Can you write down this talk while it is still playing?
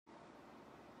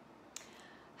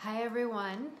Hi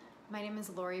everyone, my name is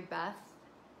Lori Beth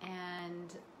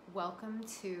and welcome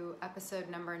to episode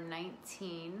number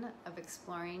 19 of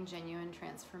Exploring Genuine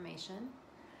Transformation.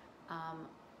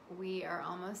 We are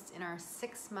almost in our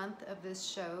 6th month of this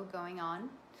show going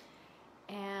on,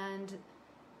 and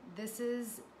this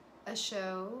is a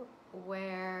show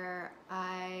where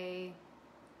I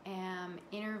am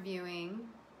interviewing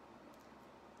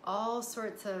all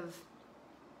sorts of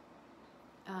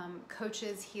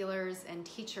coaches, healers, and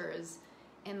teachers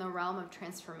in the realm of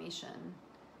transformation.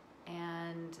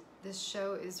 And this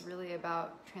show is really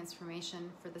about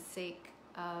transformation for the sake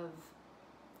of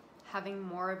having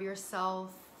more of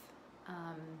yourself,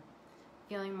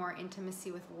 feeling more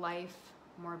intimacy with life,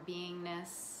 more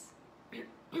beingness,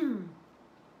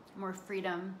 more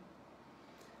freedom,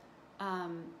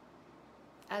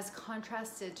 as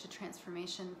contrasted to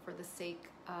transformation for the sake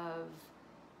of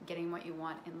getting what you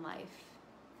want in life.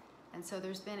 And so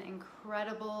there's been an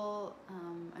incredible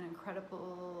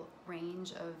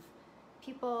range of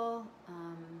people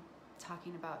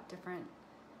talking about different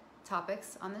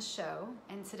topics on the show.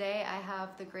 And today I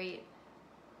have the great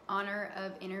honor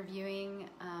of interviewing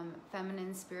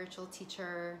feminine spiritual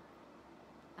teacher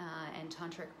and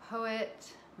tantric poet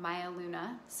Maya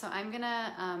Luna. So I'm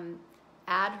gonna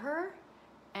add her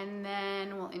and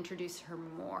then we'll introduce her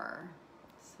more.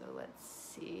 So let's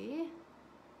see.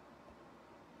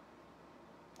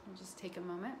 I'll just take a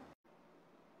moment.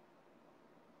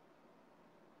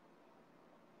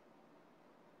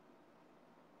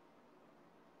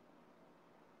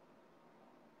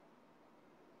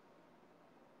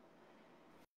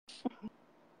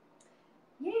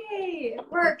 Yay,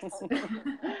 it worked.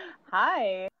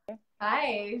 Hi.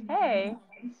 Hi. Hey.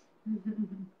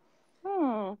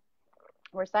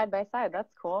 We're side by side.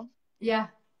 That's cool. Yeah.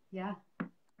 Hey.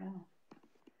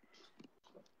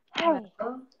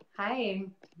 Hello. Hi.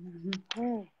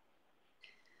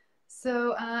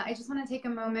 So I just want to take a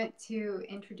moment to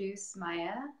introduce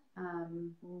Maya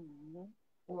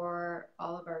for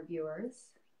all of our viewers.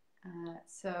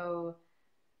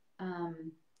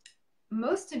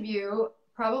 Most of you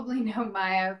probably know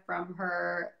Maya from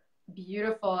her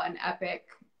beautiful and epic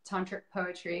tantric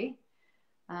poetry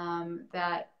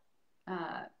that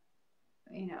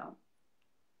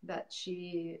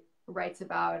she writes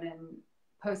about and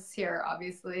posts here,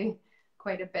 obviously,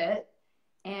 quite a bit.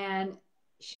 And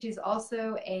she's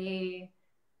also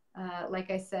like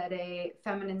I said, a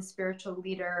feminine spiritual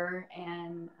leader,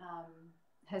 and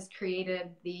has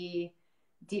created the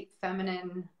Deep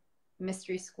Feminine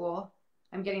Mystery School.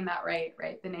 I'm getting that right?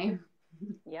 The name?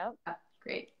 Yep.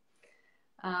 Great.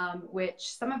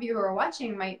 Which some of you who are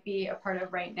watching might be a part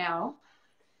of right now.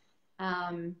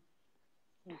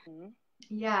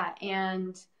 Yeah,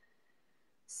 and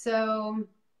so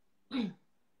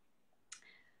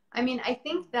I mean, I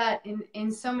think that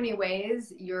in so many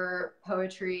ways, your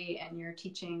poetry and your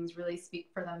teachings really speak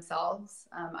for themselves.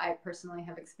 I personally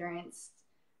have experienced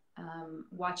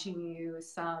watching you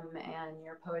and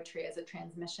your poetry as a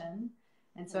transmission.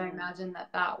 And so I imagine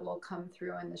that will come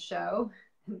through in the show.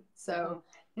 So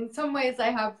in some ways, I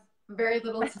have very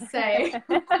little to say.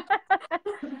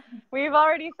 We've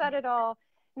already said it all.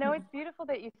 No, it's beautiful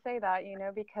that you say that,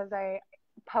 because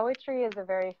poetry is a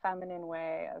very feminine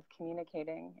way of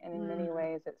communicating, and in many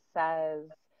ways it says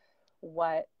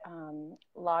what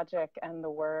logic and the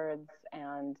words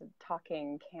and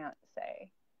talking can't say.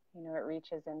 It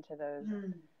reaches into those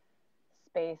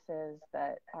spaces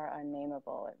that are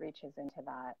unnameable. It reaches into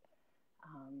that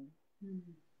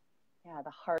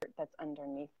the heart that's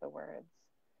underneath the words.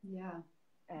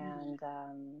 And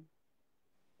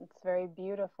it's very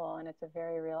beautiful, and it's a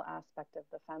very real aspect of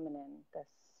the feminine, this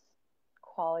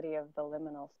quality of the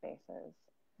liminal spaces,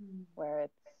 where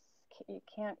you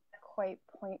can't quite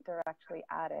point directly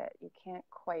at it. You can't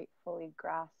quite fully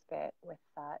grasp it with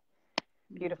that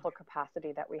beautiful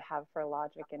capacity that we have for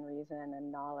logic and reason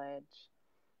and knowledge.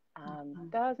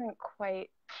 Doesn't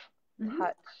quite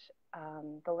touch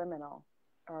the liminal,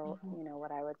 or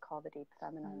what I would call the deep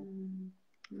feminine,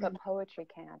 but poetry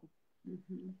can.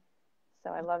 So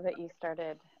I love that you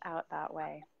started out that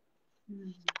way,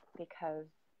 because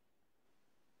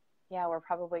we're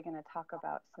probably going to talk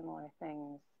about similar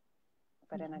things,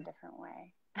 but in a different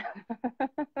way.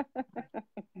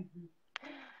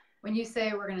 When you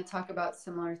say we're going to talk about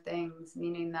similar things,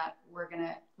 meaning that we're going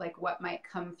to, like, what might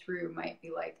come through might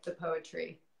be like the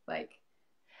poetry, like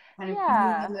kind of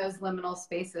being in those liminal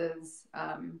spaces.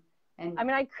 And I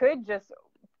mean, I could just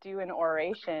do an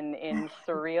oration in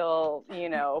surreal,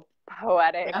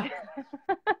 poetic,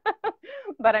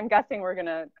 but I'm guessing we're going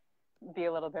to be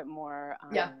a little bit more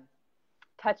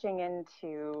touching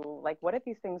into like, what do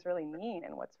these things really mean,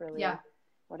 and what's really,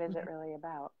 what is it really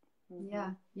about?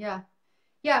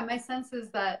 Yeah, my sense is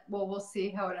that, well, we'll see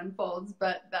how it unfolds,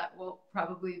 but that will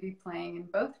probably be playing in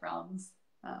both realms.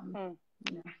 You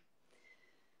know.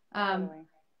 Totally.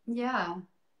 Yeah.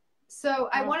 So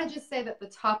I want to just say that the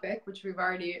topic, which we've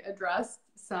already addressed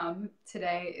some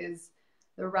today, is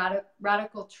the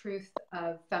radical truth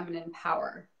of feminine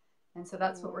power. And so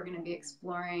that's what we're going to be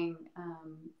exploring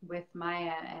with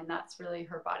Maya, and that's really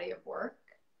her body of work.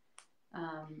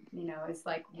 You know, it's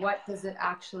like, what does it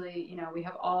actually, you know, we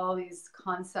have all these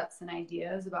concepts and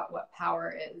ideas about what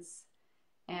power is,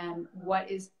 and what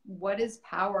is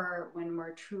power when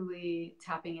we're truly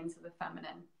tapping into the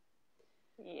feminine.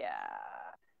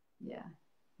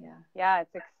 Yeah,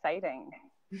 it's exciting.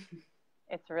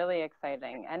 It's really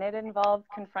exciting, and it involves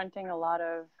confronting a lot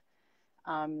of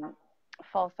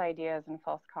false ideas and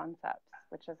false concepts,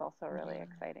 which is also really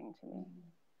exciting to me.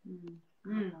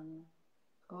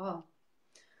 Cool.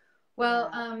 Well,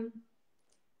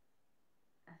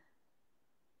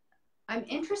 I'm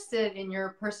interested in your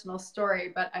personal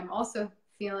story, but I'm also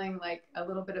feeling like a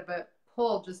little bit of a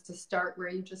pull just to start where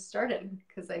you just started,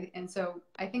 so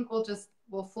I think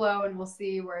we'll flow, and we'll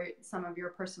see where some of your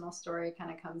personal story kind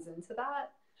of comes into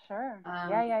that. Sure.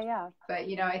 Yeah. But,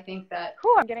 you know, I think that...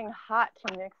 I'm getting hot.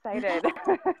 I'm excited.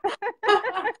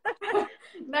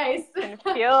 Nice. I can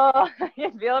feel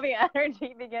the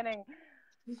energy beginning.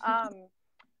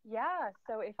 Yeah,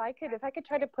 so if I could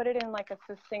try to put it in like a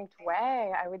succinct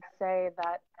way, I would say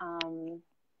that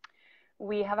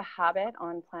we have a habit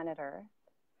on planet Earth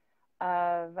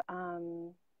of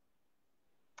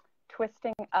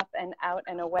twisting up and out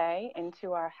and away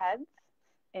into our heads,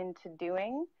 into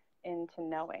doing, into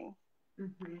knowing,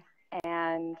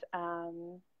 and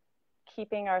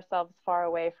keeping ourselves far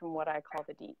away from what I call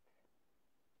the deep.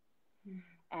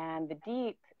 And the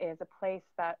deep is a place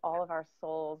that all of our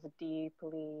souls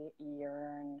deeply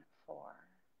yearn for,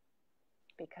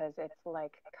 because it's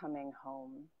like coming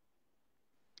home.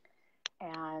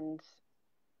 And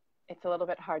it's a little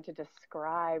bit hard to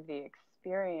describe the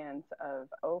experience of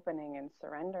opening and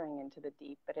surrendering into the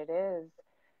deep, but it is,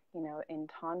 you know, in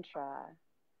Tantra,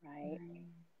 right?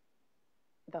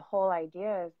 The whole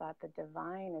idea is that the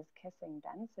divine is kissing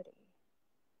density.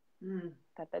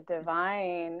 That the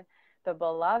divine, the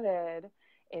beloved,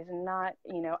 is not,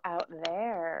 you know, out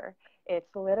there.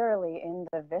 It's literally in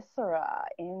the viscera,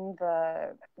 in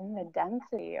the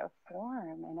density of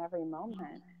form in every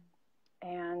moment.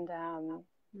 And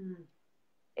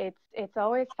it's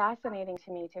always fascinating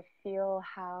to me to feel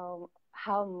how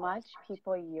much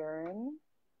people yearn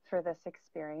for this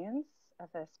experience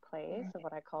of this place, of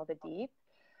what I call the deep,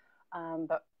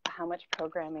 but how much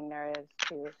programming there is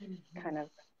to kind of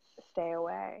stay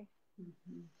away.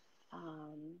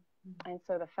 And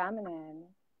so the feminine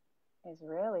is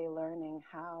really learning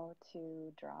how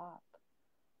to drop,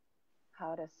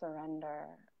 how to surrender,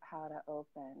 how to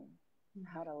open,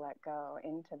 how to let go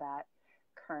into that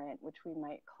current, which we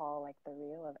might call like the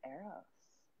reel of Eros.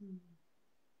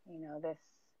 You know,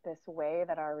 this way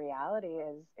that our reality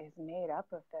is made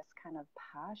up of this kind of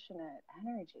passionate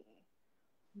energy.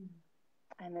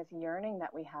 And this yearning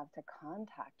that we have to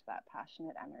contact that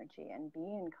passionate energy and be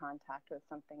in contact with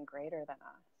something greater than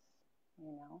us,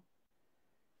 you know?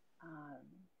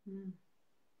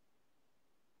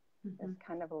 This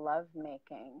kind of love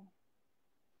making.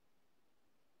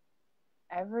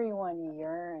 Everyone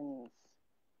yearns.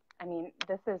 I mean,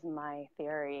 this is my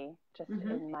theory, just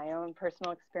in my own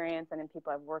personal experience and in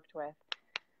people I've worked with.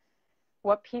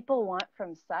 What people want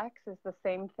from sex is the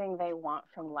same thing they want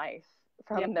from life,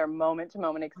 from their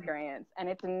moment-to-moment experience. And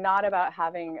it's not about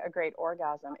having a great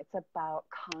orgasm. It's about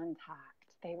contact.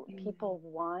 People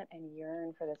want and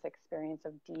yearn for this experience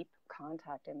of deep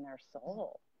contact in their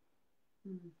soul,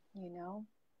 you know?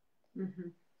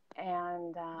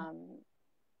 And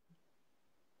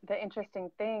the interesting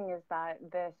thing is that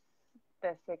this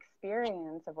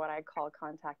experience of what I call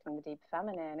contacting the deep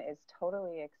feminine is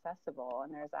totally accessible,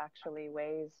 and there's actually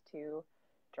ways to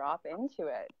drop into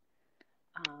it.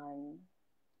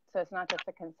 So it's not just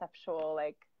a conceptual,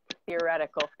 like,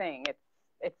 theoretical thing.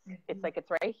 It's like, it's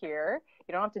right here.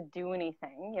 You don't have to do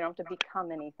anything. You don't have to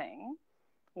become anything.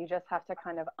 You just have to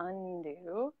kind of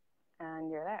undo,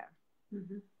 and you're there.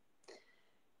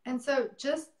 And so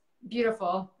just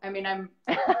beautiful. I mean, I'm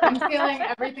feeling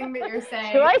everything that you're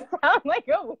saying. Do I sound like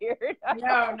a weird?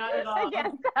 No, not at all. I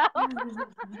can't tell.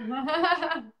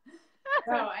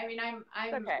 No, I mean, I'm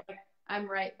okay. I'm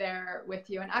right there with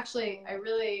you. And actually, I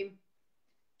really,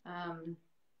 I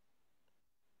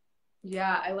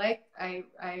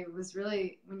was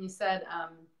really, when you said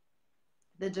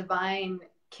the divine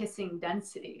kissing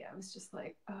density. I was just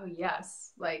like, oh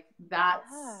yes, like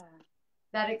that's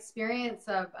that experience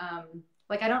of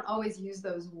like I don't always use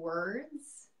those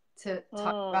words to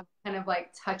talk about kind of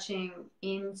like touching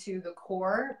into the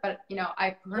core, but you know,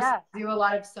 I personally do a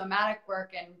lot of somatic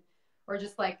work, and or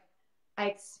just like I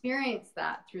experience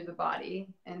that through the body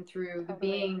and through the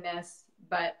beingness,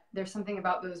 but there's something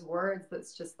about those words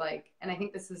that's just like, and I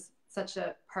think this is such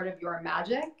a part of your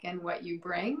magic and what you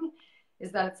bring,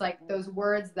 is that it's like those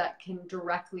words that can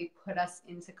directly put us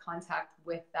into contact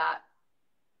with that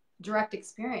direct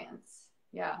experience.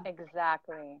 Yeah.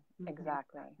 Exactly.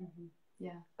 Exactly.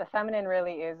 Yeah. The feminine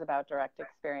really is about direct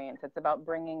experience. It's about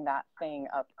bringing that thing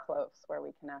up close where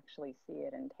we can actually see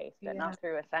it and taste it, not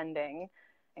through ascending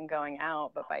and going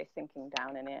out, but by sinking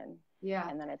down and in. Yeah.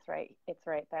 And then it's right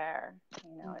there,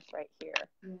 you know, it's right here.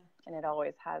 Yeah. And it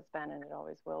always has been, and it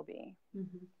always will be.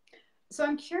 So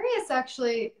I'm curious,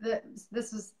 actually, that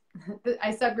this was,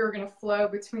 I said we were going to flow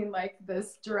between like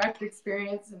this direct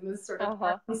experience and this sort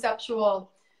of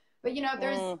conceptual, but you know,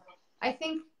 there's, I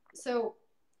think, so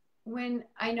when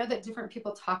I know that different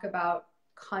people talk about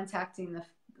contacting the,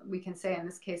 we can say in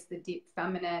this case, the deep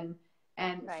feminine,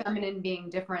 and feminine being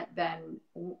different than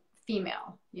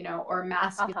female, you know, or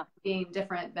masculine being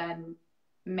different than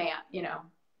man, you know,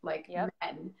 like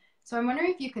men. So I'm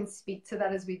wondering if you can speak to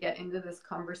that as we get into this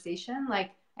conversation.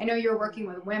 Like, I know you're working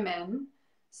with women,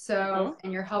 so,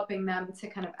 and you're helping them to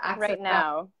kind of access right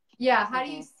now. That. Yeah. How do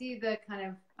you see the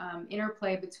kind of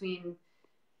interplay between,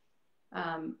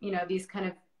 you know, this kind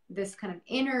of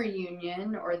inner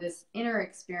union or this inner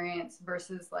experience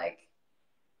versus like,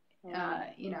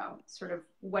 you know, sort of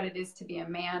what it is to be a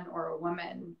man or a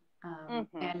woman,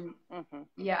 and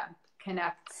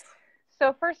connects.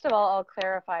 So first of all, I'll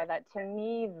clarify that to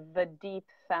me, the deep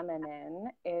feminine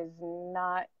is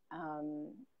not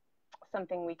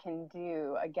something we can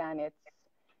do. Again,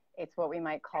 it's what we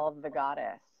might call the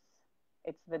goddess.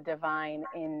 It's the divine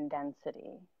in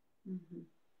density.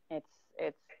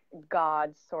 It's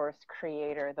God, source,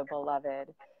 creator, the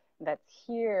beloved, that's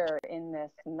here in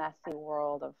this messy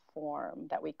world of form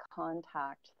that we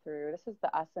contact through. This is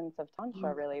the essence of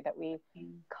Tantra, really, that we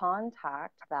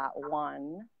contact that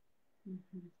one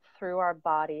through our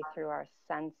body, through our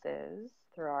senses,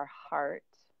 through our heart,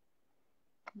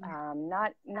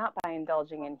 not by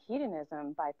indulging in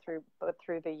hedonism, but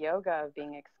through the yoga of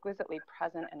being exquisitely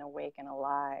present and awake and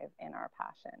alive in our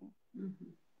passion.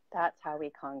 That's how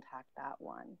we contact that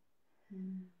one.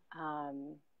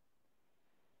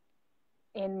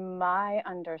 In my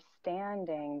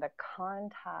understanding, the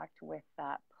contact with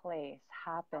that place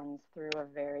happens through a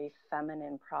very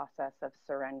feminine process of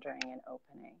surrendering and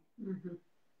opening,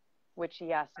 which,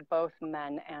 yes, both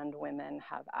men and women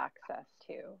have access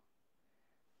to.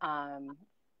 I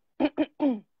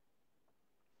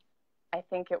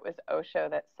think it was Osho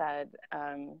that said,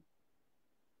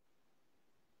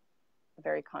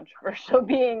 very controversial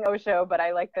being Osho, but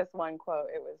I like this one quote.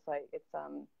 It was like, it's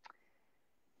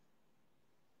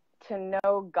to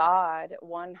know God,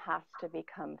 one has to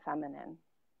become feminine,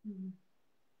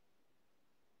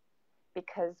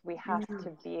 because we have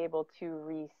to be able to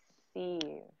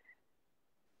receive.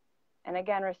 And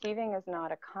again, receiving is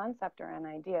not a concept or an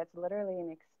idea. It's literally an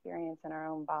experience in our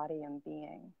own body and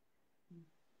being.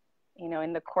 You know,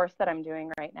 in the course that I'm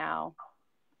doing right now,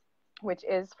 which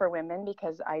is for women,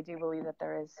 because I do believe that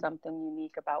there is something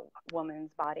unique about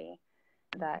woman's body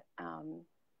that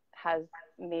has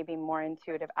maybe more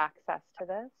intuitive access to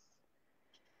this.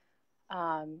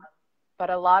 But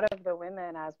a lot of the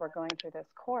women, as we're going through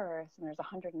this course, and there's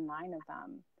 109 of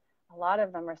them, a lot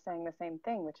of them are saying the same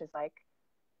thing, which is like,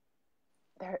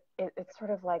 it's sort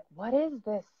of like, what is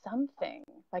this something?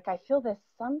 Like, I feel this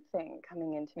something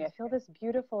coming into me. I feel this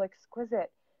beautiful,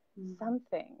 exquisite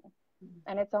something.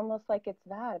 And it's almost like it's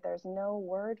that. There's no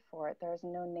word for it. There's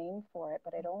no name for it.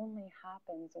 But it only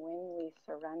happens when we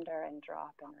surrender and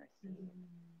drop and receive.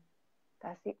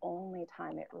 That's the only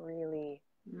time it really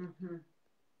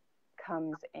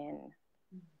comes in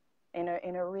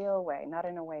a real way, not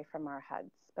in a way from our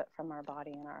heads, but from our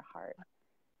body and our heart,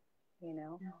 you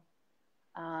know?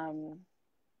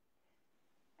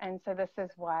 And so this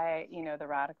is why, you know, the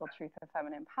radical truth of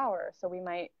feminine power. So you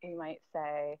might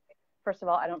say, first of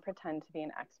all, I don't pretend to be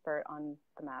an expert on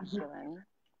the masculine.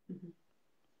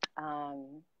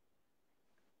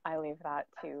 I leave that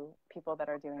to people that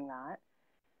are doing that.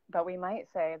 But we might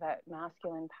say that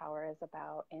masculine power is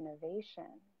about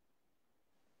innovation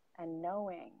and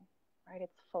knowing, right?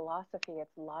 It's philosophy,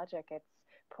 it's logic, it's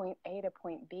point A to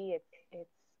point B. It's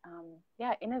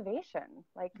innovation,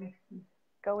 like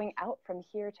going out from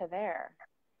here to there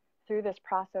through this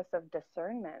process of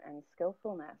discernment and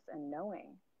skillfulness and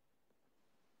knowing.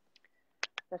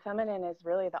 The feminine is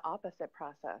really the opposite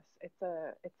process. It's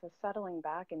a settling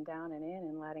back and down and in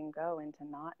and letting go into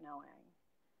not knowing.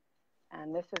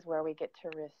 And this is where we get to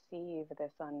receive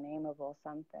this unnameable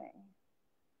something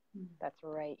that's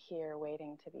right here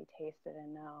waiting to be tasted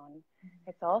and known.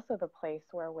 It's also the place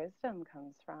where wisdom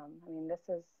comes from. I mean, this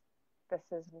is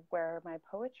where my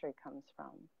poetry comes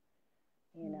from.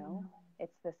 You know,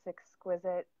 it's this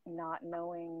exquisite not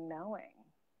knowing,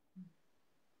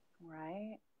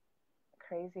 right?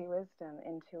 Crazy wisdom,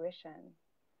 intuition.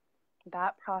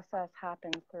 That process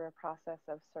happens through a process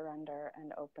of surrender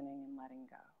and opening and letting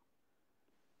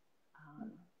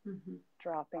go.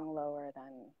 Dropping lower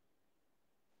than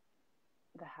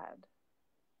the head,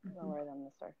 lower than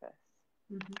the surface.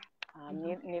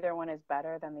 Neither one is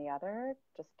better than the other,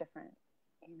 just different,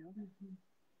 you know.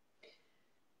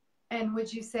 And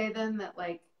would you say then that,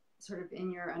 like, sort of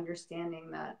in your understanding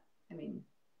that, I mean,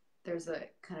 there's a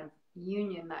kind of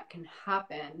union that can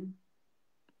happen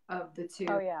of the two,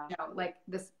 you know, like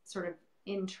this sort of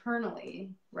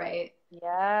internally, right?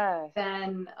 Yes.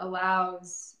 Then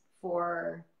allows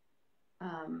for,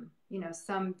 you know,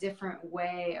 some different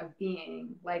way of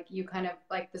being. Like you kind of,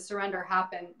 like the surrender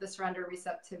happened, the surrender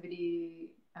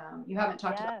receptivity. You haven't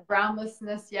talked about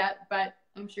groundlessness yet, but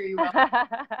I'm sure you will.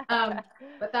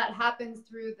 But that happens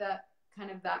through the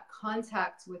kind of that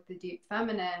contact with the deep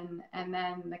feminine, and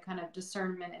then the kind of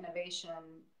discernment,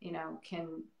 innovation, you know,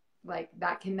 can, like,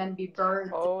 that can then be birthed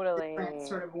in a different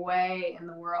sort of way in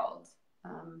the world.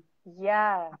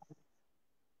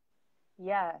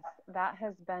 Yes, that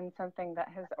has been something that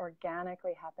has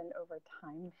organically happened over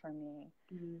time for me.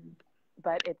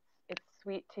 But it's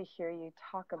sweet to hear you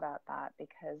talk about that,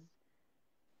 because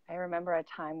I remember a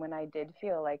time when I did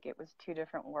feel like it was two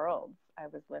different worlds I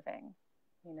was living,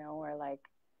 you know, where like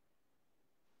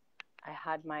I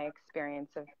had my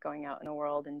experience of going out in the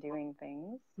world and doing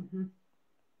things.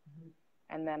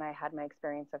 And then I had my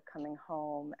experience of coming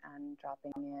home and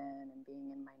dropping in and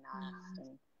being in my nest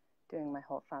and doing my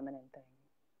whole feminine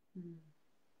thing.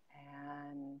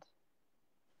 And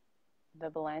the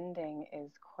blending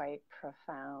is quite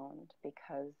profound,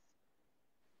 because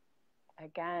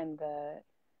again, the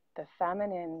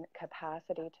feminine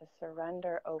capacity to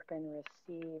surrender, open,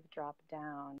 receive, drop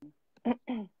down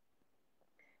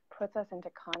puts us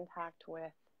into contact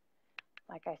with,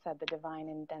 like I said, the divine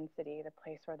in density, the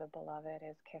place where the beloved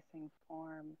is kissing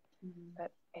form.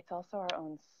 But it's also our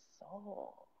own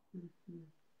soul.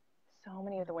 So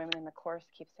many of the women in the course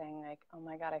keep saying, like, oh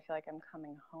my God, I feel like I'm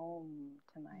coming home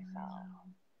to myself.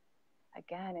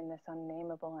 Again, in this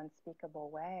unnameable, unspeakable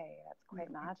way. That's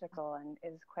quite magical and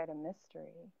is quite a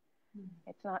mystery.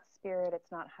 It's not spirit,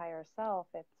 it's not higher self,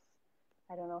 it's,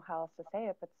 I don't know how else to say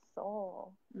it, but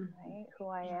soul, right? Who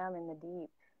I am in the deep,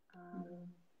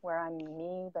 where I'm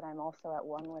me, but I'm also at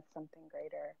one with something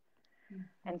greater.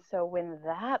 And so when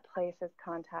that place is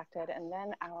contacted, and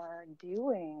then our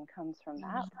doing comes from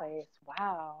that place,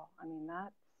 wow, I mean,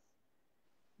 that's,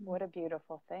 what a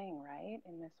beautiful thing, right?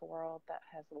 In this world that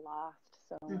has lost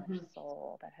so much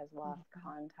soul, that has lost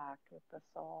contact with the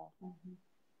soul.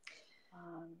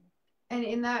 And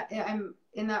in that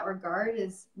regard,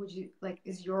 is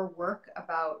your work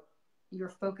about, you're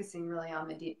focusing really on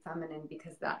the deep feminine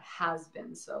because that has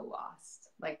been so lost.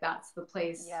 Like that's the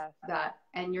place that,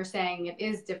 and you're saying it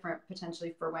is different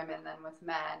potentially for women than with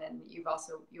men. And you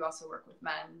also work with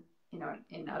men, you know,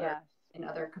 in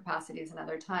other capacities and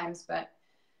other times, but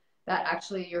that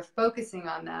actually you're focusing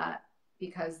on that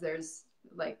because there's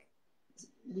like,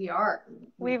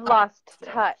 we've lost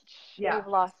touch. We've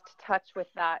lost touch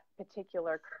with that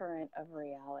particular current of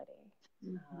reality.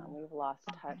 We've lost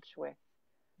touch with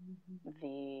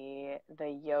the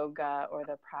yoga or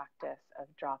the practice of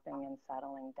dropping and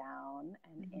settling down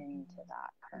and into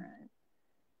that current.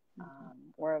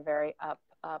 We're a very up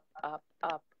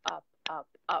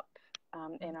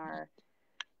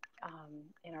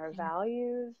in our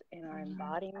values, in our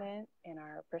embodiment, in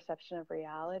our perception of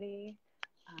reality.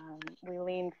 We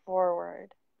lean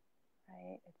forward,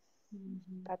 right?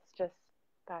 That's the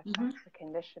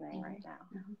conditioning right now.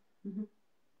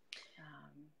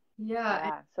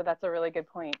 So that's a really good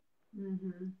point.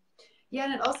 Yeah,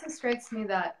 and it also strikes me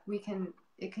that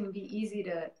it can be easy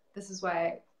to, this is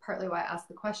partly why I asked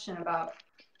the question about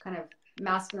kind of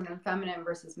masculine and feminine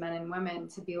versus men and women,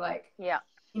 to be like,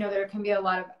 you know, there can be a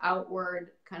lot of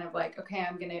outward kind of like, okay,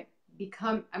 I'm going to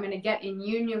get in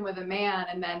union with a man,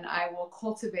 and then I will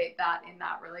cultivate that in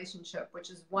that relationship, which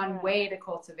is one way to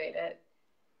cultivate it.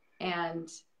 And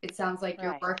it sounds like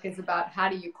your work is about how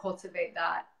do you cultivate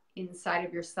that inside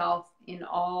of yourself in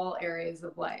all areas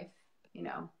of life. you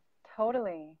know?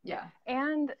 Totally. Yeah.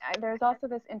 And there's also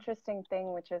this interesting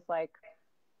thing, which is like,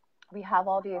 we have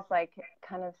all these like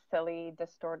kind of silly,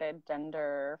 distorted,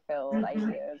 gender filled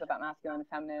ideas about masculine and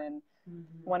feminine.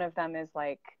 One of them is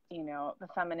like, you know, the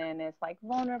feminine is like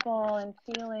vulnerable and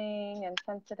feeling and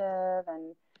sensitive.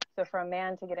 And so for a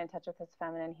man to get in touch with his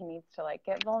feminine, he needs to like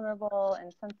get vulnerable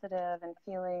and sensitive and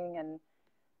feeling.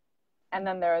 And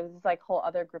then there's this like whole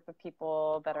other group of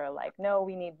people that are like, no,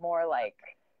 we need more like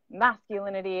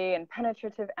masculinity and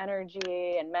penetrative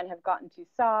energy, and men have gotten too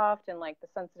soft, and like the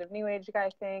sensitive new age guy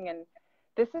thing. And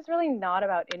this is really not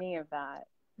about any of that.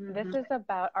 This is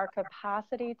about our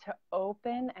capacity to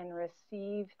open and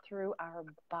receive through our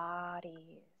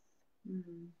bodies.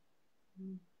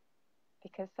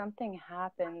 Because something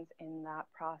happens in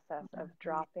that process of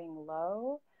dropping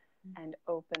low and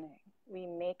opening. We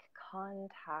make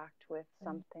contact with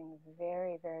something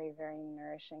very, very, very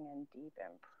nourishing and deep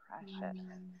and precious.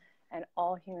 And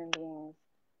all human beings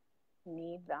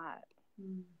need that,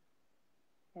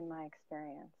 in my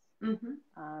experience.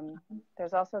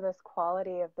 There's also this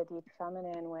quality of the deep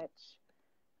feminine, which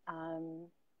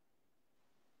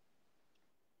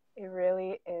it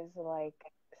really is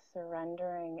like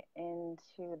surrendering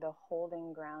into the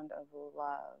holding ground of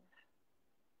love.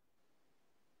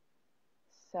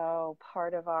 So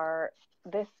part of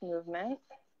this movement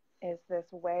is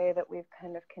this way that we've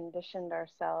kind of conditioned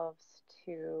ourselves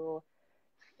to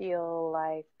feel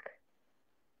like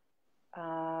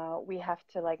we have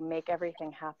to like make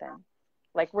everything happen.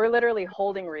 Like we're literally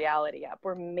holding reality up.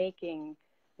 We're making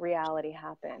reality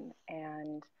happen.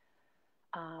 And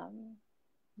I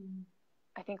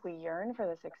think we yearn for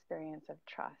this experience of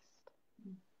trust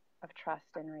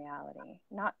in reality.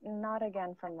 Not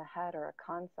again from the head or a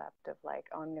concept of like,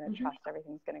 oh, I'm going to trust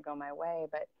everything's going to go my way,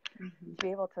 but to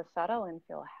be able to settle and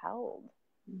feel held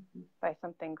by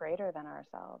something greater than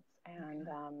ourselves. And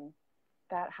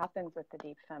that happens with the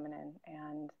deep feminine.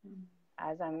 And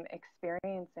as I'm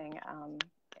experiencing,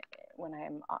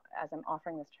 as I'm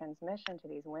offering this transmission to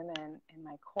these women in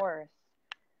my course,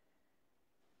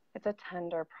 it's a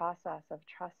tender process of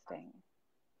trusting,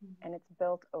 and it's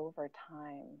built over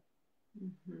time.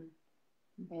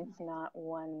 It's not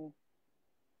one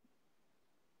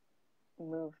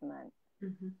movement.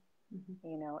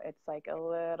 You know, it's like a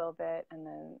little bit and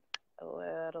then a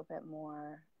little bit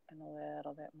more and a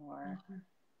little bit more.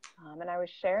 And I was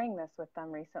sharing this with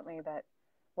them recently, that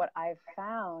what I've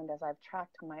found as I've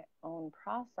tracked my own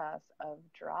process of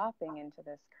dropping into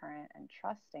this current and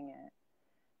trusting it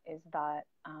is that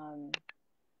I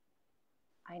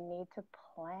need to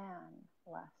plan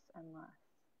less and less.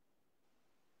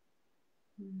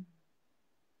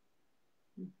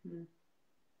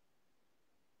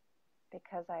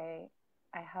 Because I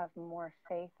have more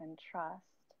faith and trust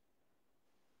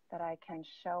that I can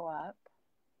show up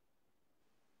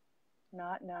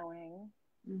not knowing,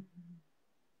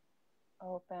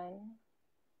 open,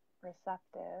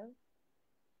 receptive,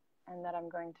 and that I'm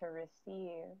going to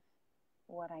receive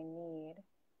what I need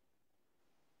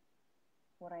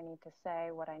to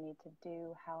say, what I need to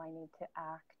do, how I need to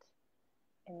act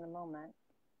in the moment.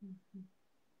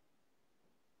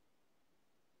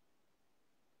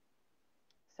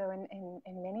 So in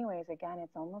many ways, again,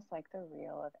 it's almost like the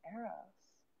reel of Eros.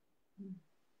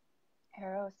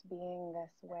 Eros being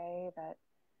this way that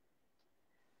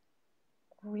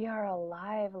we are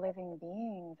alive, living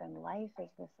beings, and life is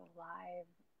this alive,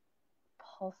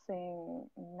 pulsing,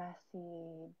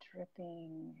 messy,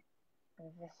 dripping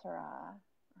viscera,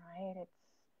 right?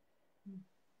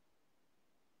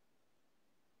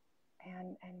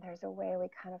 And there's a way we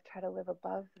kind of try to live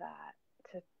above that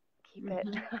to keep it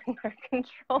under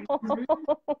control.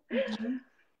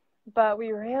 But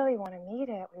we really want to meet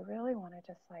it. We really want to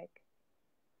just like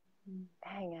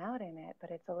hang out in it. But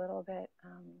it's a little bit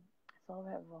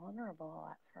vulnerable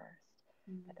at first.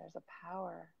 But there's a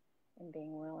power in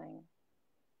being willing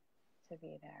to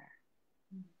be there.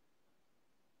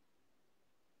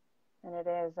 And it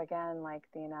is, again, like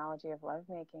the analogy of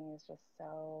lovemaking is just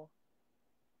so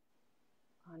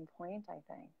on point, I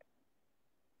think.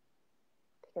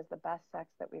 Because the best sex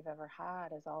that we've ever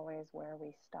had is always where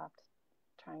we stopped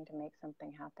trying to make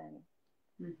something happen.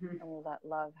 And we let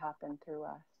love happen through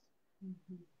us.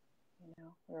 You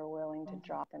know, we were willing to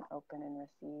drop and open and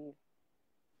receive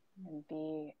and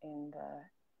be in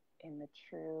the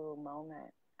true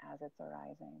moment as it's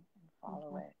arising, and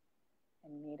follow it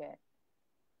and meet it.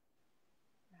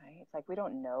 Right? It's like we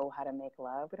don't know how to make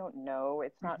love. We don't know.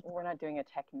 It's not. We're not doing a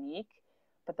technique,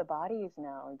 but the bodies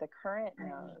know. The current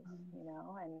knows. You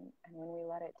know, and when we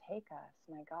let it take us,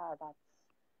 my God,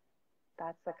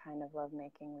 that's the kind of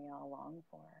lovemaking we all long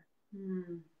for.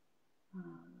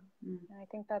 And I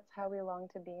think that's how we long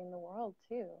to be in the world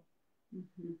too.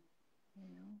 Mm-hmm. You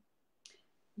know?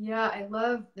 Yeah, I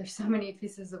love, there's so many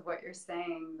pieces of what you're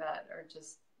saying that are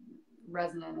just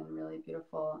resonant and really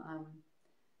beautiful.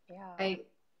 Yeah.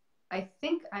 I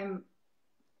think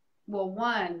well,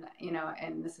 one,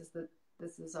 and this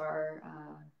is our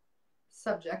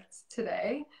subject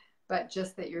today, but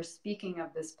just that you're speaking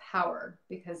of this power,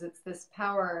 because it's this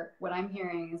power. What I'm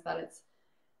hearing is that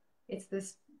it's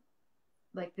this,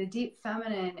 like, the deep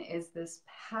feminine is this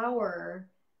power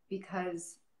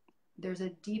because there's a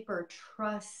deeper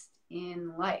trust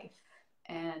in life,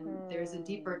 and there's a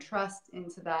deeper trust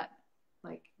into that,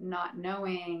 like, not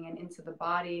knowing, and into the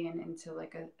body, and into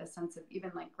like a sense of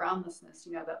even like groundlessness,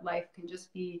 that life can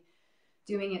just be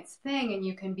doing its thing, and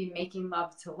you can be making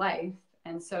love to life.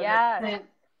 And so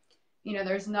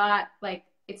there's not, like,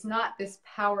 it's not this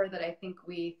power that I think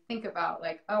we think about,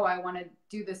 like, oh, I want to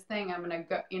do this thing, I'm going to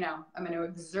go, I'm going to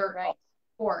exert all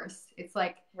force. It's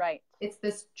like, it's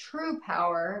this true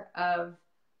power of,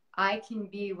 I can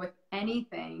be with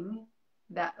anything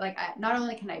that, like, not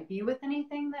only can I be with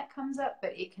anything that comes up,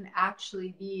 but it can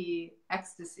actually be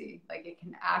ecstasy. Like, it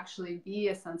can actually be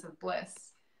a sense of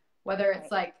bliss, whether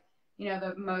it's like,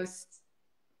 the most,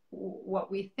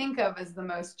 what we think of as the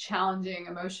most challenging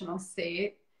emotional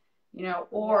state,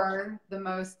 or the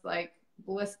most, like,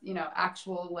 bliss,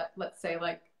 actual, let's say,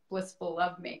 like, blissful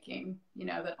lovemaking,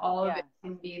 that all of it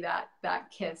can be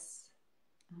that kiss.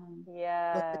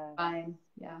 Fine.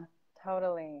 Yeah.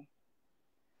 Totally.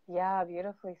 Yeah,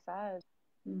 beautifully said.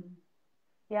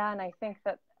 Yeah, and I think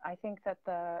that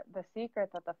the secret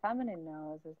that the feminine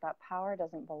knows is that power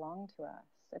doesn't belong to us.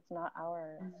 It's not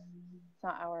ours. It's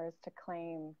not ours to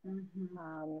claim.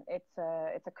 It's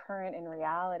a current in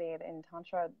reality. In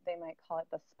Tantra, they might call it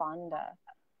the spanda.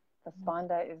 The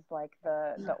spanda is like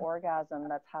the orgasm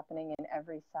that's happening in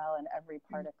every cell and every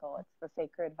particle. It's the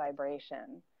sacred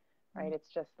vibration, right? It's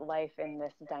just life in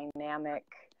this dynamic,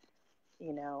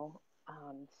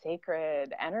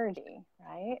 sacred energy,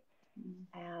 right?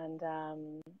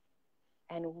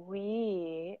 And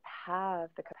we have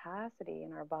the capacity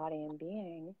in our body and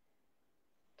being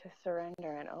to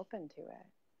surrender and open to it,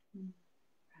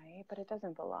 right? But it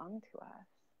doesn't belong to us.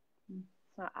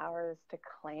 It's not ours to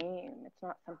claim. It's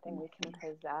not something we can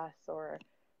possess or,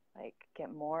 like,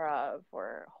 get more of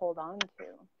or hold on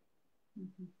to.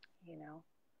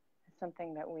 It's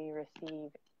something that we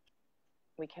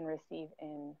can receive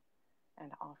in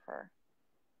and offer.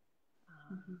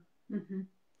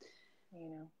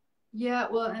 Yeah,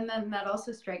 well, and then that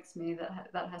also strikes me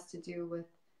that has to do with,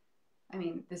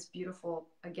 this beautiful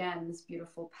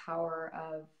power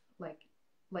of,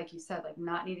 like you said, like,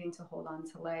 not needing to hold on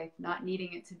to life, not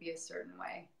needing it to be a certain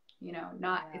way,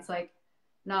 it's like,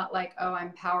 not like, oh,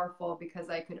 I'm powerful because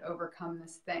I could overcome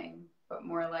this thing, but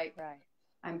more like,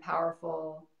 I'm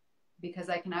powerful because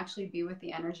I can actually be with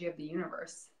the energy of the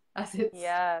universe as it's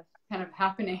kind of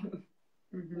happening.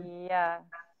 Yes,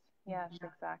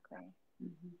 exactly.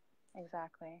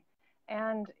 Exactly.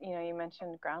 And, you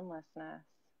mentioned groundlessness.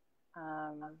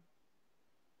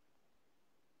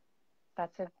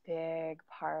 That's a big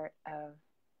part of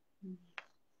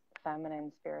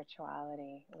feminine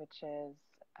spirituality, which is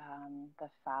the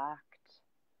fact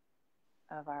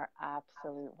of our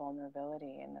absolute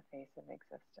vulnerability in the face of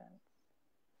existence.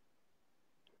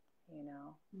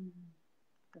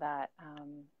 That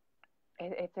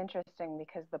it's interesting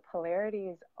because the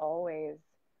polarities always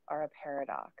are a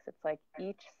paradox. It's like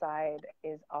each side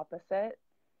is opposite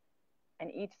and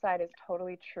each side is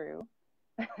totally true,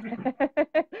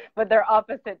 but they're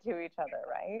opposite to each other,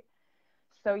 right?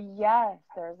 So yes,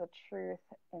 there's a truth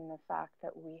in the fact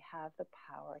that we have the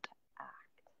power to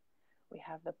act. We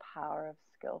have the power of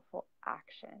skillful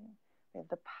action. We have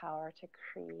the power to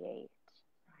create,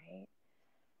 right?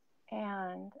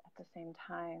 And at the same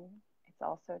time, it's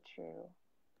also true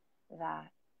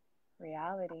that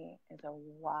reality is a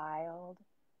wild,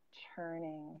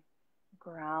 churning,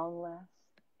 groundless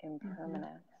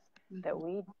impermanence that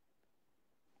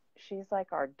she's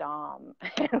like our dom,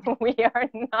 and we are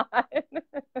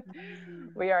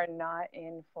not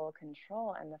in full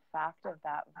control. And the fact of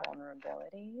that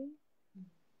vulnerability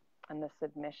and the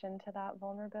submission to that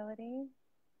vulnerability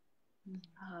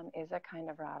is a kind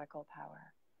of radical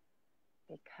power,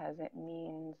 because it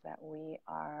means that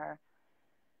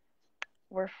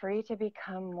we're free to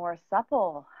become more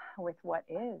supple with what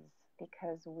is,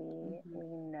 because we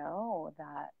know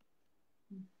that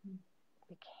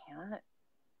we can't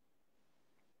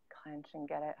clench and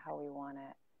get it how we want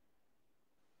it.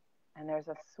 And there's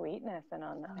a sweetness and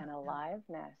an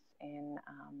aliveness in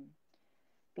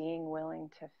being willing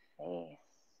to face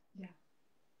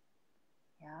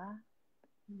Yeah.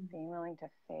 Being willing to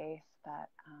face that.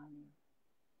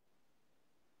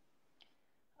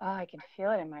 I can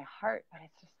feel it in my heart, but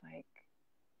it's just like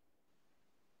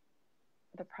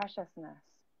the preciousness,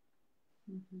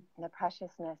 the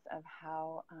preciousness of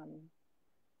how, I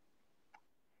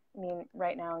mean,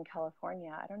 right now in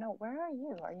California, I don't know, where are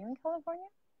you? Are you in California?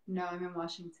 No, I'm in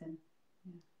Washington.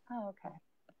 Yeah. Oh, okay.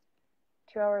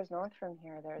 2 hours north from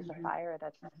here, there's a fire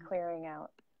that's clearing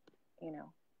out, you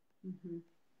know,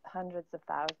 hundreds of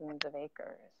thousands of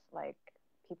acres. Like,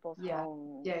 people's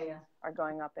homes are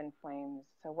going up in flames.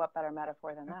 So what better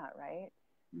metaphor than that, right?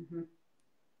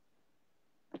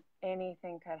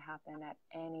 Anything could happen at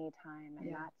any time,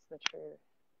 and that's the truth.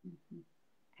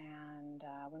 And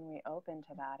when we open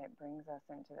to that, it brings us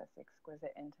into this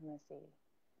exquisite intimacy,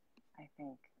 I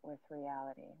think, with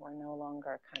reality. We're no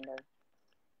longer kind of,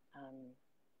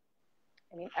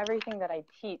 I mean, everything that I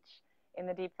teach in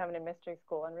the Deep Feminine Mystery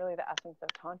School, and really the essence of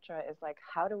Tantra, is like,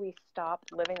 how do we stop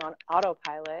living on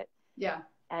autopilot?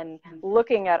 And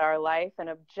looking at our life and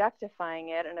objectifying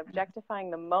it and objectifying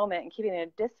the moment and keeping it at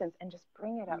a distance, and just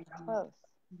bring it up close.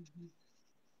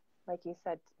 Like you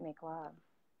said, make love,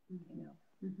 you know.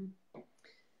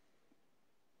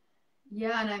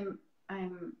 Yeah, and I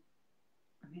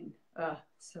mean,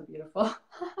 so beautiful.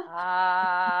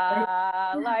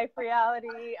 Life,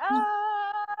 reality.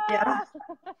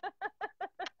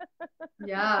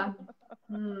 Yeah.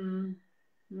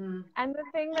 And the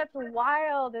thing that's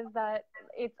wild is that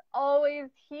it's always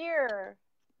here.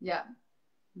 Yeah.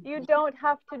 You don't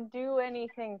have to do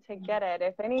anything to get it.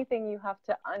 If anything, you have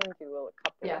to undo a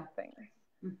couple of things.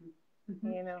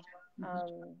 You know,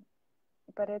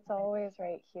 but it's always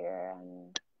right here,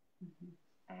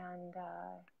 and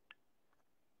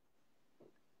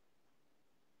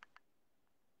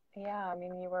yeah. I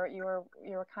mean, you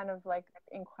were kind of like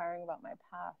inquiring about my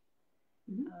path.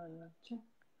 Sure.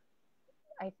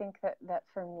 I think that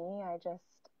for me, I just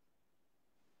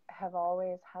have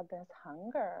always had this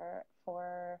hunger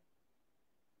for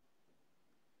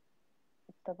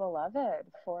the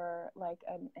beloved, for like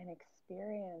an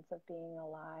experience of being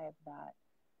alive that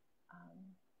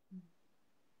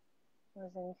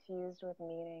was infused with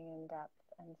meaning and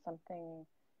depth, and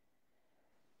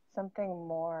something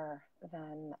more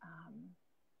than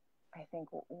I think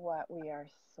what we are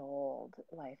sold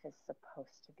life is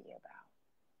supposed to be about,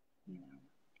 you know.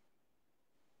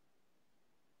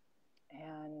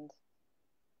 And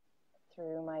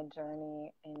through my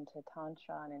journey into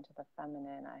Tantra and into the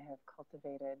feminine, I have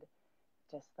cultivated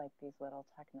just like these little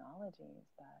technologies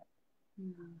that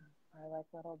are like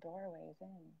little doorways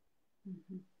in.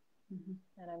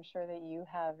 And I'm sure that you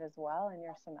have as well in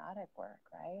your somatic work,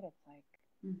 right? It's like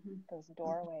those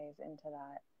doorways into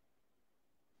that,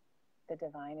 the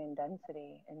divine in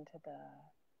density, into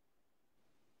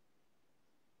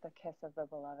the kiss of the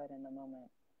beloved in the moment.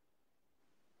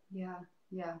 Yeah.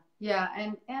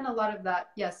 And a lot of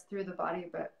that, yes, through the body,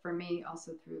 but for me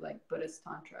also through like Buddhist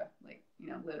Tantra, like, you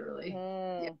know, literally.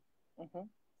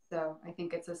 So I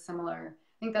think it's a similar,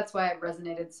 I think that's why I've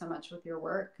resonated so much with your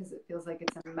work, because it feels like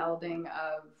it's a melding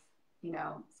of, you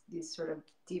know, these sort of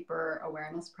deeper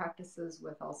awareness practices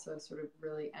with also sort of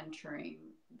really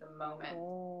entering the moment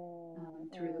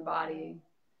through the body,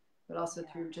 but also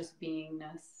through just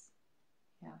beingness.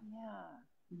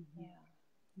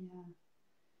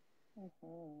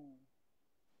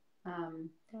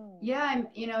 I'm,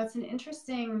 you know, it's an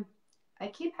interesting, I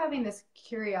keep having this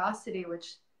curiosity,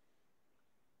 which,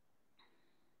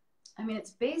 I mean,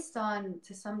 it's based on,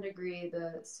 to some degree,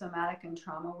 the somatic and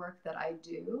trauma work that I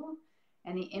do,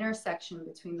 and the intersection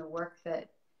between the work that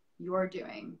you're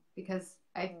doing, because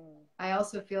I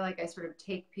also feel like I sort of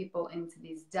take people into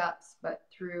these depths, but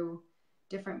through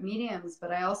different mediums.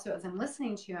 But I also, as I'm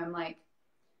listening to you, I'm like,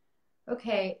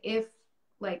 okay, if,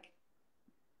 like,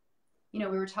 you know,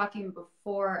 we were talking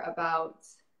before about,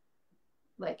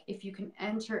 like, if you can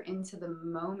enter into the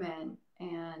moment,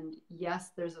 and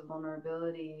yes, there's a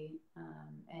vulnerability,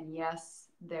 and yes,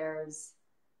 there's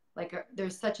like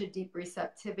there's such a deep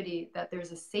receptivity, that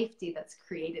there's a safety that's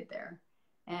created there.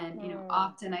 And, you know,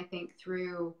 often I think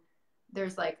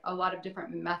there's like a lot of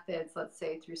different methods, let's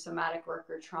say through somatic work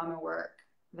or trauma work,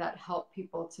 that help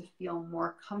people to feel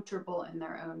more comfortable in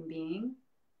their own being,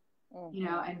 you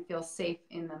know, and feel safe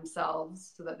in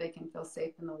themselves so that they can feel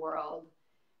safe in the world.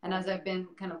 And as I've been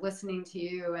kind of listening to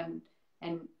you and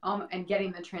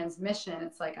getting the transmission,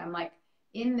 it's like, I'm like,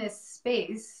 in this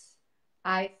space,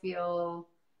 I feel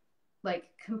like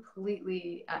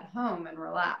completely at home and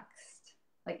relaxed,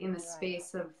 like in the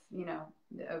space of, you know,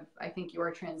 of, I think,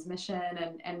 your transmission,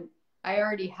 and I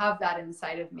already have that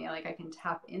inside of me. Like I can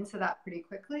tap into that pretty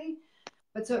quickly,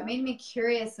 But so it made me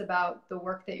curious about the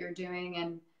work that you're doing,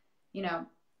 and, you know,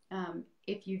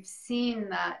 if you've seen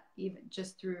that even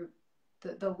just through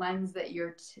the lens that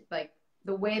you're like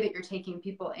the way that you're taking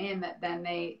people in, that then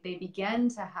they begin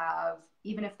to have,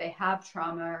 even if they have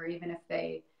trauma or even if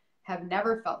they have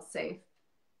never felt safe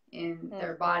in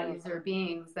their bodies or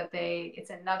beings, that it's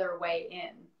another way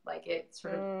in, like it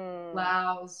sort of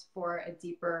allows for a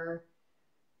deeper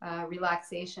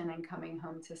relaxation and coming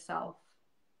home to self.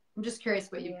 I'm just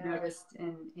curious what you've noticed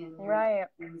in your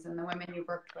things and the women you've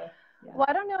worked with. Yeah. Well,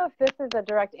 I don't know if this is a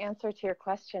direct answer to your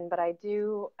question, but I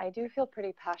do feel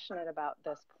pretty passionate about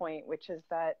this point, which is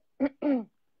that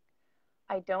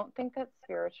I don't think that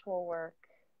spiritual work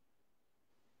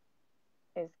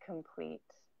is complete.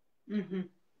 Mm-hmm.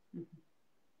 Mm-hmm.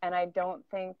 And I don't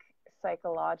think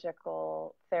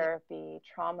psychological therapy,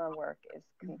 trauma work is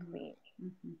complete.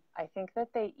 Mm-hmm. I think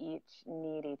that they each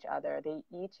need each other. They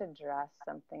each address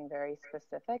something very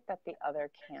specific that the other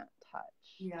can't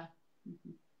touch. Yeah.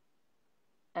 Mm-hmm.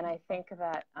 And I think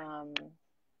that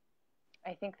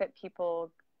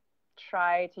people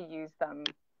try to use them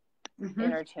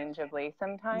interchangeably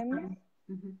sometimes.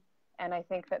 Mm-hmm. And I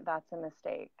think that that's a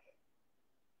mistake.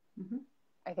 Mm-hmm.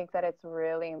 I think that it's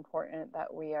really important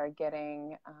that we are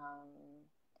getting,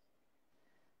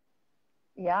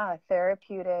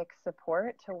 therapeutic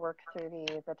support to work through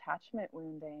these attachment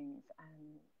woundings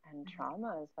and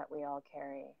traumas that we all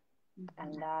carry. Mm-hmm.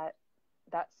 And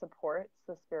that supports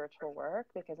the spiritual work,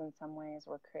 because in some ways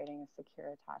we're creating a secure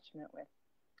attachment with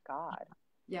God.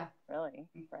 Yeah. Really,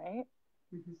 right?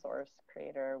 Mm-hmm. Source,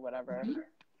 creator, whatever.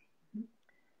 Mm-hmm.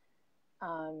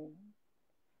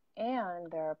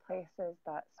 And there are places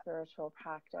that spiritual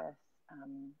practice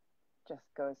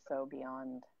just goes so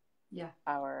beyond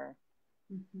our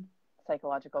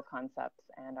psychological concepts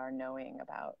and our knowing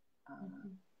about,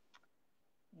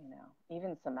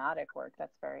 even somatic work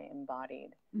that's very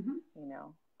embodied,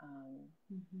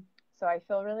 So I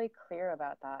feel really clear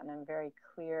about that. And I'm very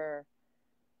clear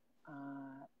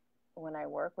when I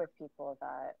work with people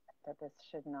that this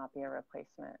should not be a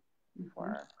replacement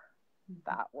for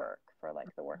that work, for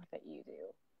like the work that you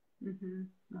do.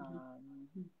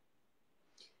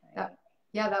 Right?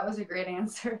 That was a great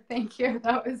answer. Thank you.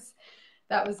 That was,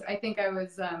 I think I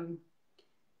was, I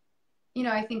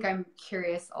think I'm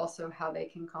curious also how they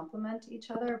can complement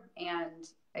each other. And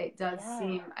it does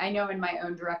seem, I know in my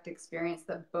own direct experience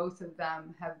that both of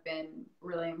them have been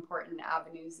really important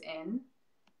avenues in.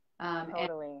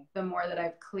 Totally. And the more that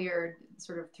I've cleared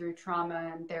sort of through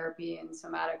trauma and therapy and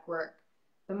somatic work,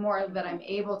 the more that I'm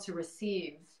able to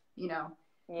receive,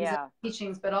 these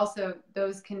teachings, but also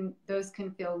those can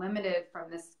feel limited from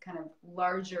this kind of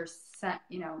larger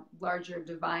larger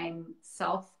divine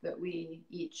self that we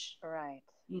each,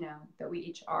 that we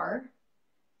each are.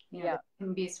 It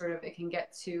can be it can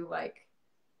get too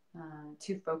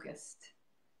too focused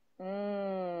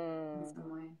in some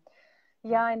way.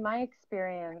 Yeah, in my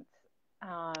experience,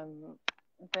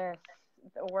 the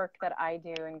work that I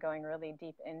do and going really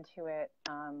deep into it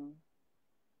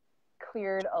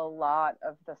cleared a lot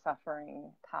of the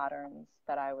suffering patterns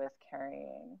that I was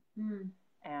carrying,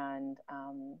 and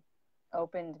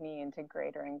opened me into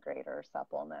greater and greater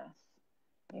suppleness,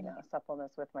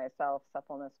 suppleness with myself,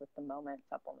 suppleness with the moment,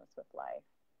 suppleness with life,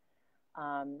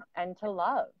 and to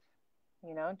love,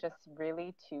 just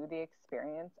really to the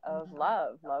experience of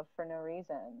love for no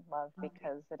reason, love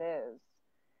because it is.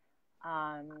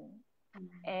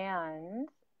 And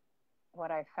what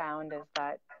I found is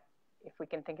that if we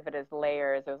can think of it as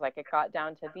layers, it was like it got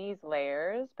down to these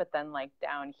layers, but then like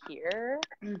down here,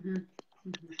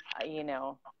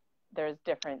 there's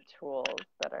different tools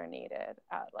that are needed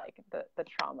at like the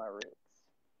trauma roots.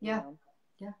 Yeah.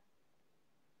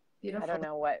 Beautiful. I don't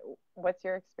know what's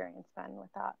your experience been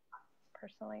with that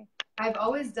personally? I've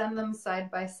always done them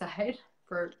side by side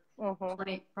for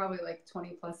probably like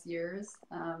 20 plus years.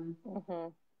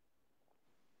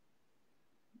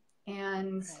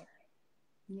 And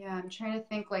I'm trying to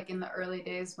think, like in the early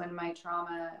days when my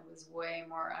trauma was way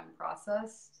more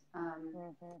unprocessed.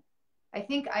 I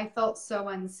think I felt so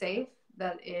unsafe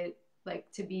that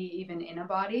to be even in a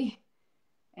body,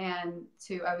 and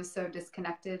I was so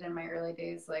disconnected in my early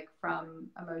days, like from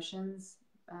emotions,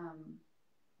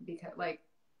 because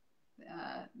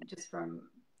just from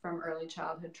early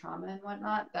childhood trauma and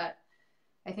whatnot, that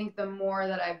I think the more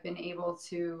that I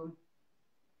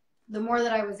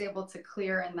was able to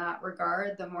clear in that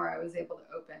regard, the more I was able to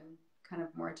open kind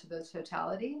of more to the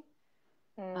totality.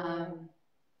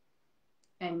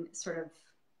 And sort of,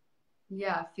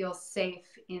 feel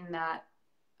safe in that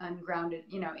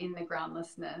ungrounded, in the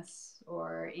groundlessness,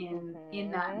 or in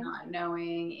that not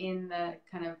knowing, in the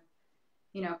kind of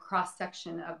cross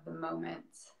section of the moment.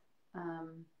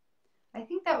 I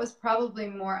think that was probably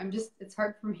more, it's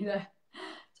hard for me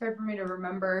to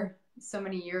remember so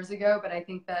many years ago, but I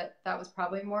think that was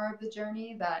probably more of the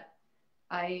journey that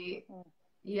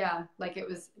like it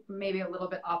was maybe a little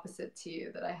bit opposite to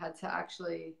you, that I had to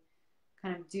actually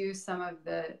kind of do some of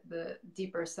the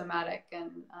deeper somatic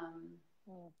and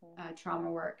trauma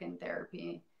work and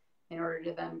therapy in order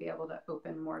to then be able to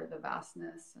open more to the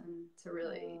vastness and to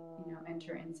really,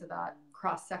 enter into that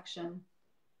cross section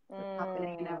that's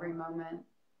happening in every moment.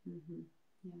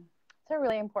 Yeah. It's a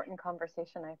really important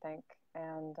conversation, I think.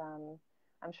 And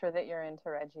I'm sure that you're into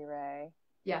Reggie Ray.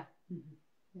 Yeah.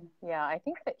 Yeah, I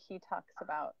think that he talks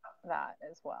about that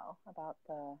as well, about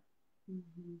the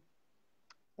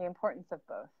importance of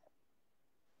both.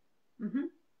 And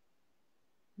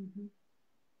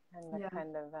the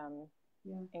kind of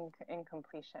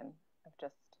incompletion of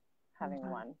just having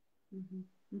one.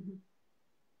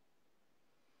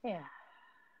 Yeah.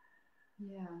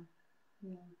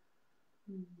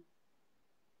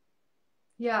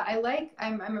 Yeah,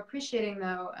 I'm appreciating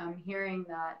though, hearing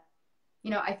that,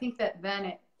 I think that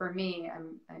then for me,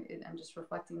 I'm just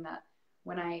reflecting that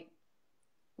when I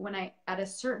at a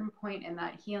certain point in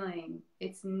that healing,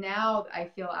 it's now I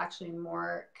feel actually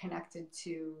more connected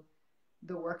to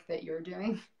the work that you're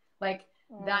doing. Like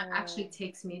that actually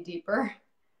takes me deeper.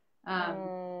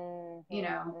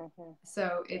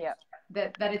 So it's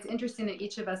that it's interesting that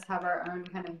each of us have our own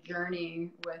kind of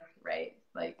journey with, right?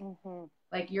 Like,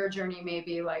 like your journey may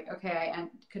be like, okay, I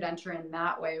could enter in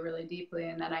that way really deeply.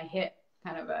 And then I hit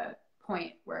kind of a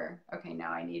point where, okay,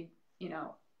 now I need,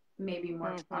 maybe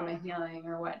more trauma healing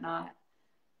or whatnot.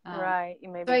 Right. You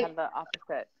maybe have the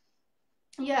opposite.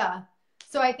 Yeah.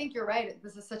 So I think you're right.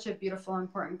 This is such a beautiful,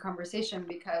 important conversation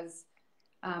because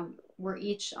we're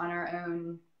each on our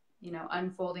own,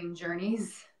 unfolding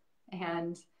journeys,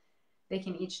 and they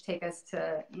can each take us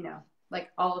to,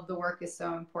 like all of the work is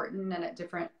so important, and at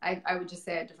different, I would just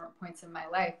say at different points in my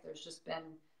life, there's just been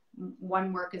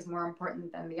one work is more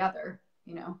important than the other,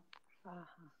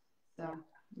 So,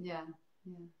 yeah.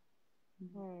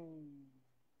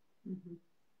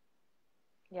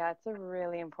 Yeah, it's a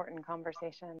really important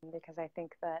conversation because I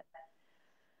think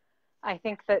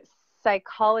that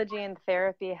psychology and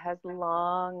therapy has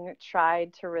long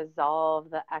tried to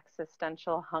resolve the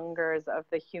existential hungers of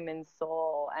the human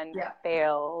soul and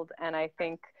failed. And I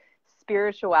think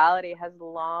spirituality has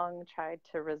long tried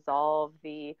to resolve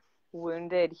the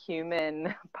wounded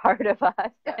human part of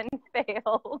us and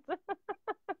failed.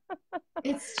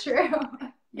 It's true.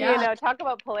 Talk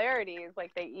about polarities.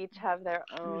 Like they each have their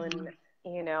own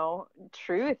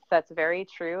truth that's very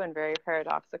true and very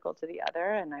paradoxical to the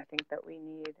other, and I think that we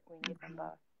need them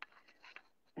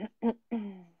both.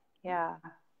 Yeah,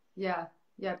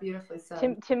 beautifully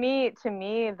said. To me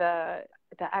the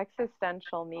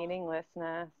existential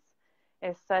meaninglessness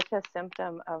is such a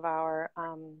symptom of our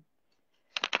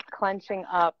clenching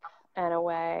up and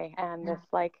away, and this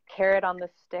like carrot on the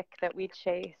stick that we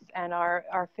chase, and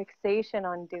our fixation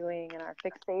on doing, and our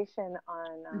fixation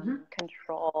on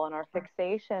control, and our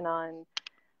fixation on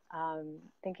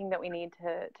thinking that we need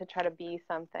to try to be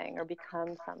something or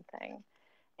become something,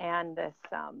 and this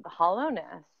the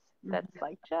hollowness that's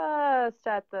like just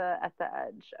at the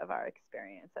edge of our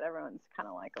experience, that everyone's kind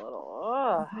of like a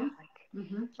little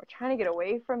we're trying to get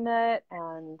away from it.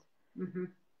 And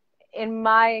in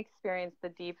my experience, the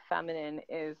deep feminine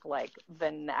is like the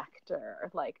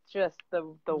nectar, like just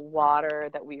the water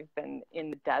that we've been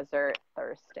in the desert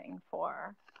thirsting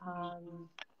for,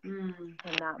 in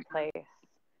that place.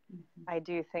 I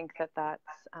do think that's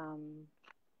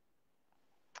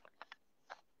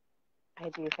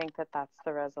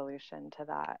the resolution to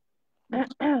that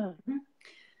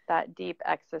that deep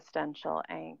existential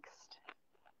angst.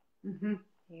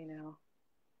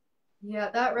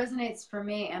 Yeah, that resonates for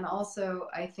me. And also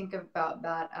I think about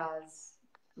that as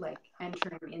like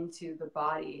entering into the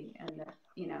body and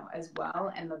as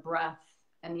well, and the breath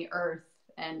and the earth,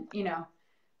 and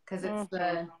because it's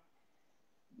the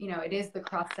it is the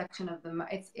cross section of the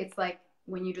it's like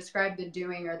when you describe the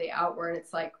doing or the outward,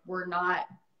 it's like we're not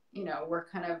we're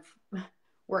kind of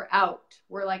we're out,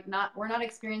 we're not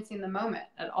experiencing the moment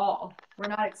at all. We're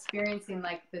not experiencing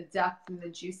like the depth and the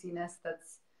juiciness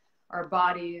that's our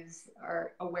bodies,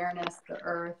 our awareness, the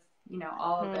earth,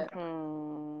 all of it.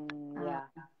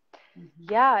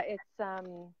 It's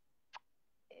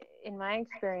in my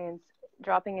experience,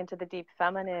 dropping into the deep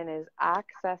feminine is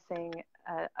accessing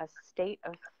a state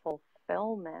of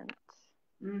fulfillment.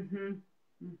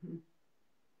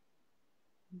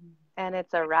 And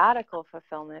it's a radical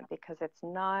fulfillment because it's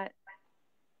not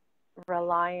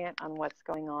reliant on what's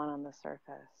going on the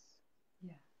surface.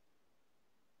 Yeah.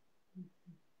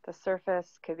 The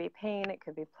surface could be pain, it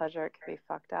could be pleasure, it could be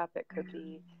fucked up, it could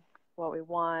be what we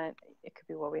want, it could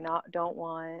be what we don't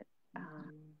want.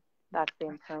 That's the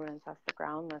impermanence, that's the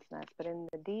groundlessness. But in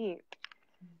the deep,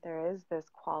 there is this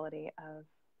quality of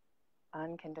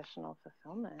unconditional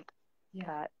fulfillment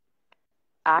that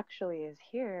actually is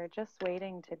here, just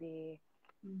waiting to be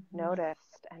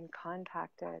noticed and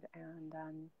contacted, and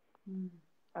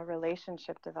a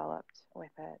relationship developed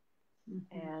with it.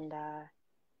 And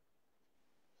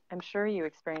I'm sure you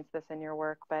experience this in your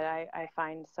work, but I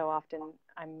find so often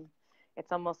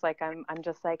it's almost like I'm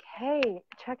just like, hey,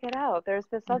 check it out. There's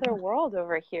this other world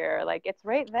over here. Like, it's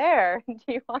right there. Do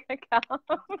you want to come?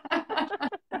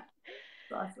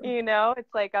 Awesome. You know,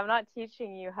 it's like, I'm not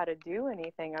teaching you how to do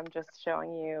anything. I'm just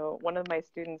showing you. One of my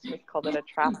students just called it a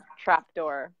trap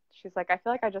door. She's like, I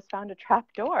feel like I just found a trap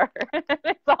door.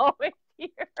 It's always here.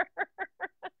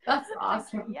 That's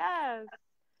awesome. Like, yes,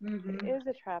 it is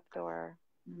a trap door.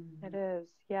 It is,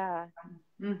 yeah.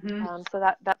 So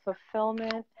that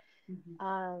fulfillment.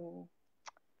 What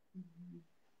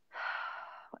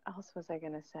else was I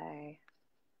gonna say?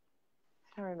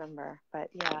 I don't remember, but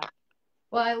yeah.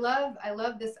 Well, I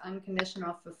love this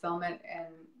unconditional fulfillment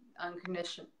and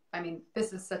unconditional. I mean,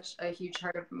 this is such a huge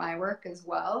part of my work as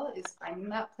well, is finding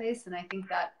that place. And I think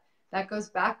that goes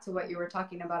back to what you were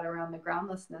talking about around the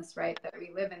groundlessness, right? That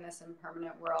we live in this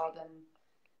impermanent world and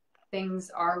things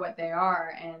are what they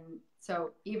are. And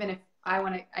so even if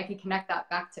I can connect that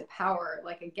back to power.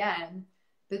 Like, again,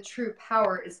 the true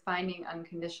power is finding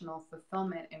unconditional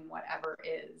fulfillment in whatever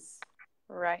is.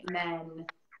 Right. And then,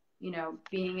 you know,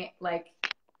 being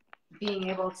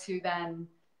able to then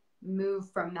move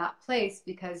from that place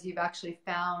because you've actually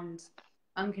found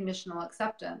unconditional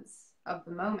acceptance of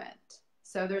the moment.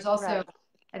 So there's also,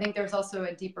 I think there's also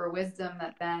a deeper wisdom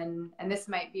that then, and this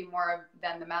might be more of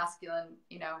than the masculine,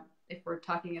 you know, if we're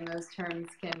talking in those terms,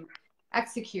 can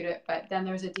execute it, but then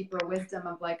there's a deeper wisdom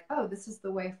of like, oh, this is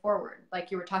the way forward. Like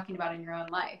you were talking about in your own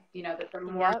life, you know, that the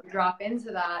more you drop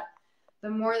into that, the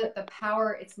more that the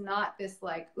power, it's not this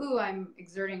like, ooh, I'm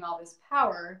exerting all this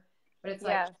power, but it's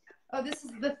like, oh, this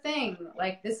is the thing.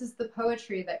 Like, this is the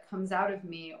poetry that comes out of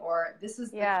me, or this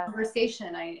is the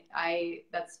conversation I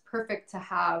that's perfect to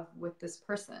have with this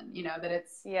person, you know, that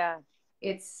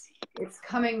it's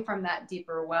coming from that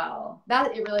deeper well.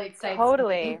 That it really excites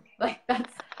me. Like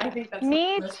I think that's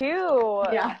me too.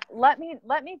 Yeah. Let me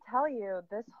tell you,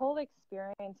 this whole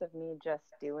experience of me just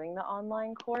doing the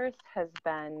online course has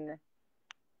been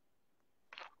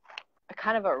a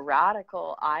kind of a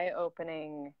radical,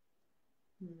 eye-opening.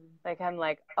 Like, I'm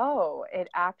like, oh, it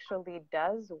actually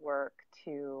does work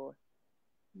too,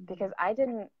 because I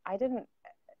didn't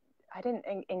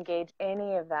engage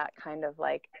any of that kind of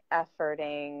like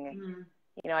efforting.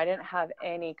 You know, I didn't have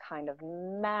any kind of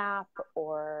map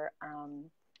or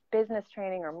business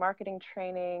training or marketing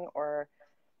training or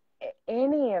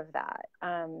any of that,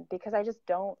 because I just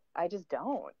don't.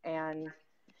 And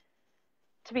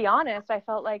to be honest, I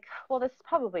felt like, well, this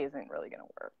probably isn't really going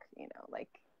to work. You know, like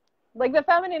the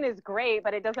feminine is great,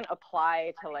 but it doesn't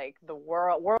apply to like the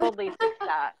worldly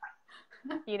success.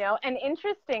 You know, and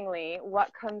interestingly,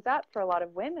 what comes up for a lot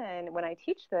of women when I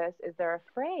teach this is they're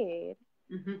afraid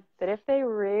that if they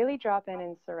really drop in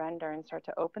and surrender and start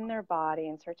to open their body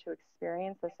and start to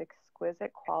experience this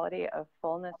exquisite quality of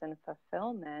fullness and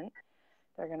fulfillment,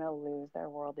 they're going to lose their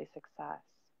worldly success.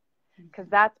 Because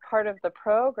that's part of the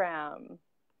program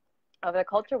of the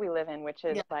culture we live in, which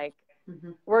is like,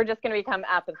 we're just going to become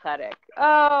apathetic. Oh,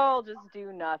 I'll just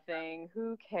do nothing.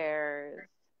 Who cares?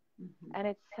 And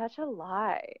it's such a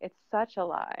lie. It's such a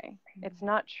lie. It's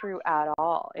not true at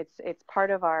all. It's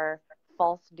part of our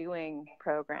false doing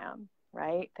program,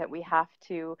 right? That we have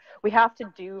to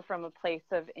do from a place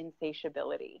of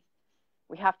insatiability.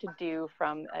 We have to do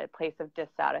from a place of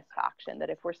dissatisfaction, that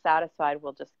if we're satisfied,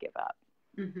 we'll just give up.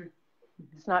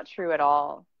 It's not true at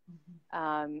all.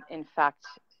 In fact,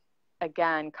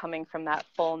 again, coming from that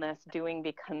fullness, doing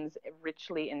becomes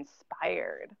richly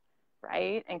inspired,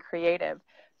 right? And creative.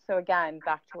 So again,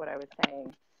 back to what I was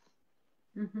saying,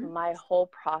 my whole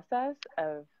process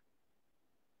of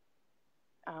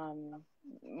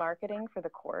marketing for the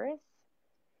course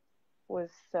was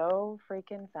so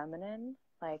freaking feminine.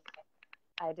 Like,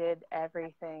 I did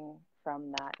everything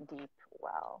from that deep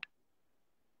well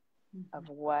of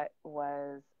what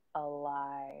was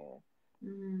alive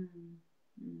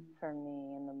for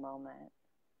me in the moment,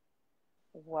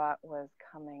 what was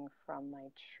coming from my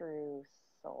true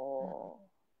soul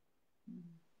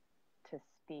to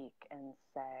speak and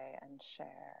say and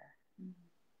share,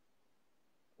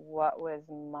 what was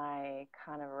my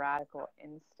kind of radical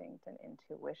instinct and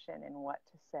intuition in what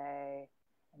to say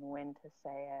and when to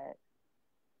say it.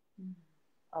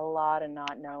 A lot of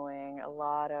not knowing, a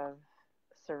lot of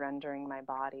surrendering my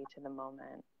body to the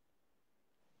moment.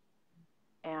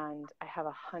 And I have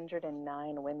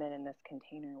 109 women in this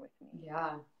container with me.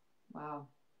 Yeah. Wow.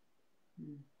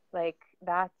 Like,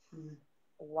 that's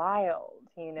wild,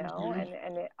 you know?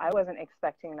 And I wasn't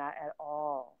expecting that at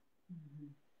all.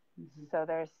 So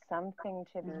there's something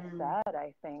to be said,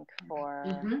 I think, for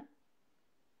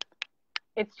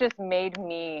it's just made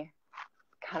me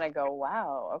kind of go,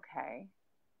 wow, okay,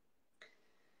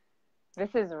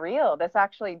 this is real. This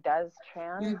actually does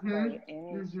translate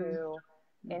into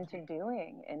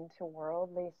doing, into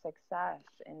worldly success,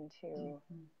 into,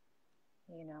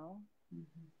 you know?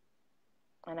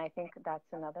 And I think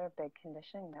that's another big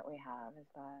conditioning that we have, is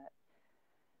that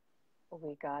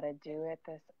we got to do it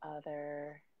this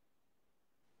other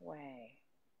way.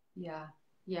 Yeah.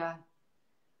 Yeah.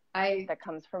 That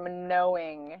comes from a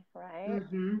knowing, right?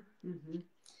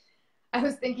 I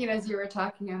was thinking as you were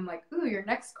talking, I'm like, ooh, your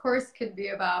next course could be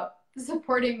about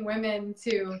supporting women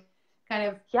to kind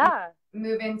of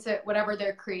move into whatever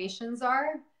their creations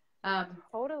are.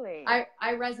 Totally. I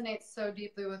resonate so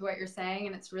deeply with what you're saying,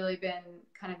 and it's really been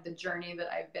kind of the journey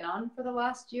that I've been on for the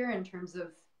last year in terms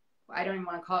of, I don't even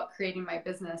want to call it creating my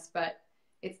business, but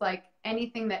it's like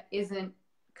anything that isn't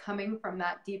coming from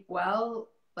that deep well,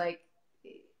 like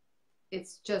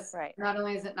it's just not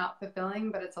only is it not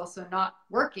fulfilling, but it's also not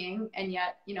working. And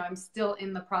yet, you know, I'm still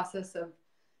in the process of,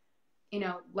 you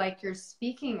know, like you're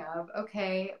speaking of,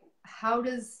 okay, how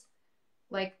do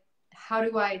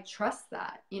I trust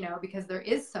that, you know, because there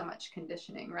is so much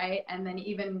conditioning, right? And then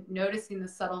even noticing the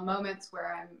subtle moments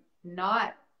where I'm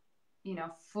not, you know,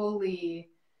 fully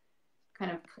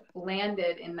kind of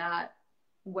landed in that,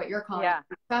 what you're calling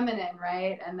feminine,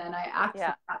 right? And then I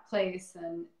access that place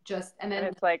and then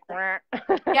it's like, yeah,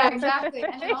 exactly.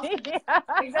 And then also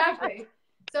exactly.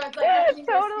 So it's like when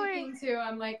you're speaking to,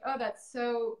 I'm like, oh, that's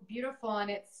so beautiful. And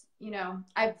it's, you know,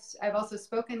 I've also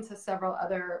spoken to several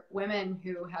other women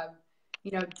who have,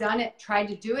 you know, tried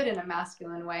to do it in a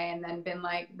masculine way and then been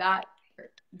like, that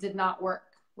did not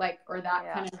work. Like, or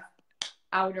that kind of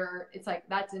outer, it's like,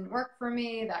 that didn't work for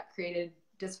me. That created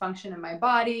dysfunction in my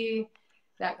body.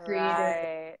 That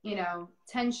created, you know,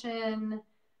 tension.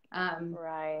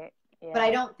 But I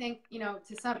don't think, you know,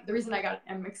 the reason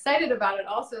I'm excited about it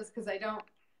also is because I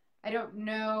don't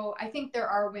know. I think there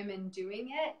are women doing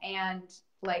it, and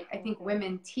like I think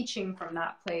women teaching from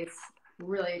that place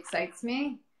really excites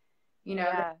me. You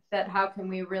know, that how can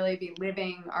we really be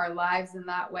living our lives in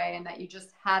that way, and that you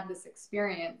just had this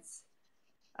experience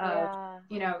of,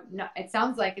 you know, it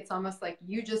sounds like it's almost like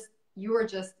you were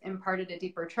just imparted a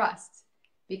deeper trust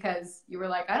because you were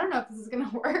like, I don't know if this is going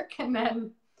to work. And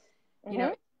then, you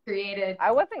know, created.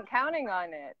 I wasn't counting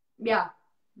on it. Yeah.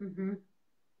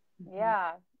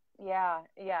 Yeah.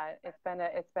 It's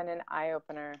been an eye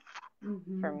opener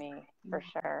for me, for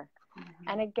sure.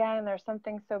 And again, there's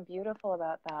something so beautiful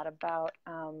about that, about,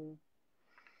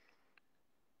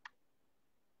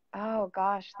 oh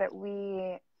gosh, that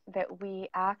we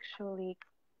actually,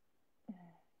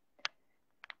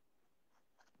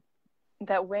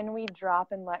 that when we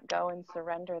drop and let go and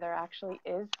surrender, there actually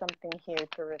is something here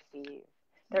to receive.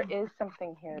 There is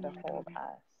something here to hold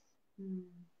us.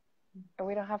 And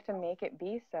we don't have to make it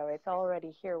be so. It's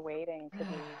already here waiting to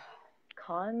be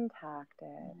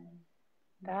contacted.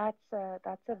 That's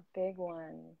a big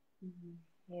one.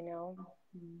 You know,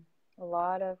 a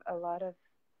lot of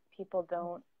people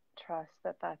don't trust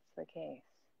that that's the case.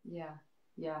 Yeah.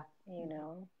 You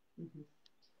know.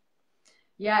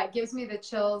 Yeah, it gives me the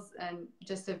chills, and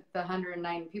just of the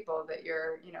 109 people that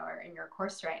you're, you know, are in your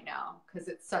course right now, because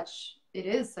it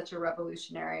is such a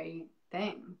revolutionary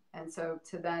thing. And so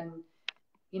to then,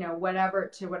 you know,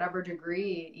 to whatever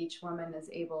degree each woman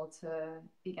is able to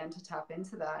begin to tap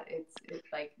into that, it's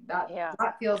like that,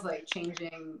 that feels like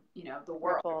changing, you know, the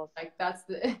world. Like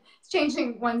it's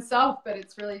changing oneself, but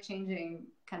it's really changing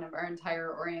kind of our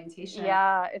entire orientation.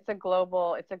 Yeah, it's a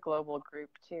global group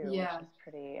too, which is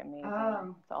pretty amazing.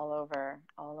 It's all over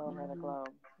the globe.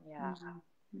 Yeah.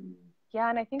 Yeah,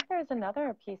 and I think there's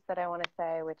another piece that I want to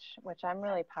say, which I'm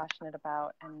really passionate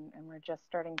about, and we're just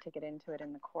starting to get into it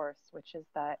in the course, which is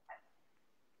that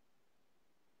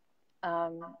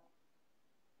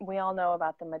we all know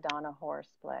about the Madonna-Whore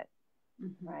split,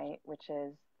 right? Which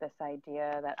is this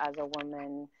idea that as a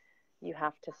woman, you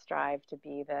have to strive to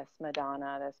be this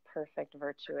Madonna, this perfect,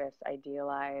 virtuous,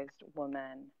 idealized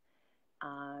woman.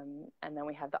 And then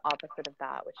we have the opposite of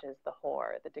that, which is the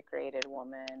whore, the degraded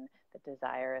woman, the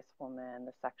desirous woman,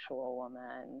 the sexual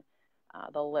woman,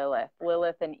 the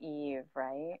Lilith and Eve,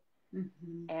 right?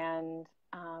 Mm-hmm. And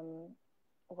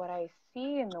what I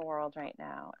see in the world right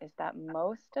now is that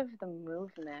most of the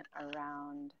movement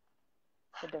around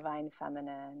the divine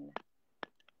feminine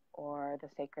or the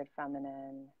sacred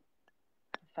feminine,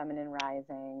 feminine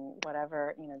rising,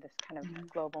 whatever, you know, this kind of mm-hmm.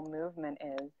 global movement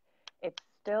is, it's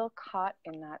still caught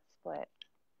in that split.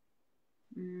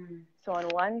 Mm. So on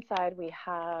one side we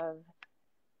have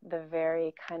the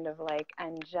very kind of like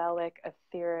angelic,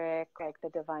 etheric, like the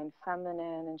divine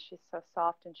feminine, and she's so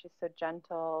soft and she's so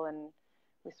gentle, and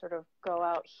we sort of go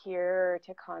out here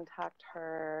to contact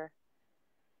her.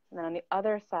 And then on the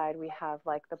other side we have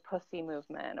like the pussy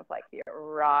movement of like the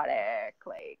erotic,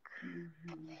 like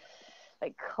mm-hmm.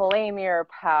 like claim your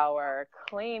power,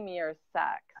 claim your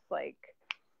sex, like,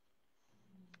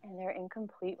 and they're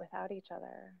incomplete without each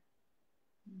other.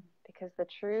 Because the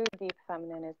true deep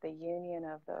feminine is the union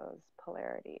of those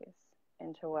polarities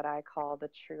into what I call the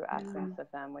true essence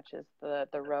of them, which is the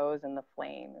rose and the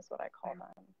flame is what I call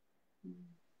them.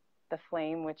 The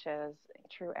flame, which is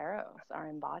true eros, our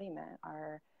embodiment,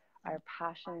 our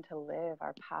passion to live,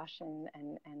 our passion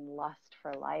and lust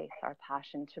for life, our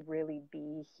passion to really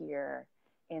be here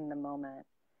in the moment.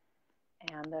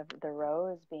 And the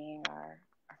rose being our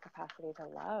capacity to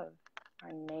love,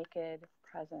 our naked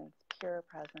presence, pure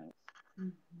presence,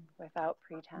 mm-hmm. without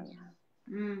pretense.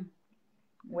 Mm-hmm.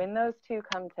 When those two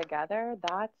come together,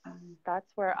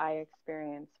 that's where I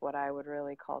experience what I would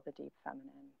really call the deep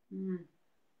feminine. Mm-hmm.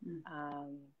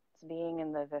 It's being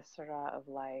in the viscera of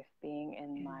life, being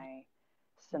in my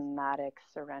somatic,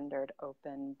 surrendered,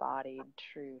 open-bodied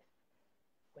truth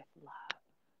with love,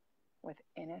 with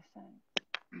innocence,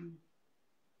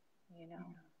 you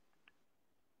know.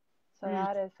 So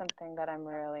that is something that I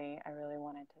really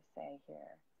wanted to say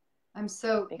here. Because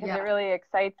it really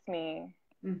excites me.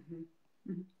 Mm-hmm.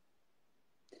 Mm-hmm.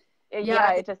 It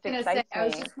just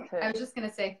excites me. I was just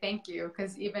gonna say thank you,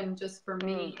 because even just for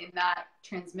me in that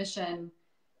transmission,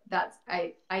 that's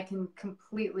I can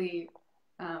completely.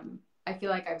 I feel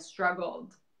like I've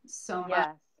struggled so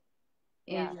much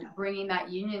in bringing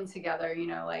that union together, you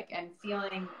know, like, and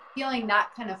feeling that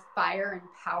kind of fire and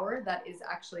power that is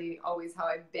actually always how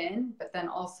I've been, but then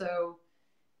also,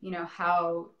 you know,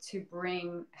 how to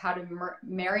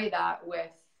marry that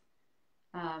with,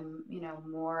 you know,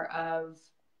 more of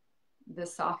the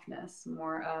softness,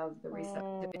 more of the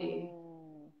receptivity.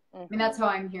 Mm-hmm. I mean, that's how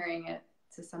I'm hearing it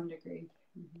to some degree.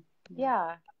 Mm-hmm.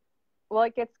 Yeah. Well,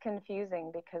 it gets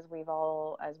confusing because we've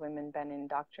all, as women, been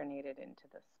indoctrinated into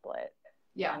the split.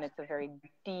 Yeah. And it's a very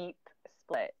deep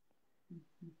split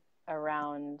mm-hmm.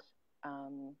 around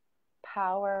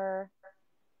power,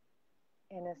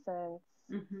 innocence,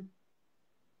 mm-hmm.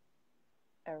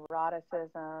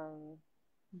 eroticism,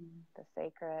 mm-hmm. the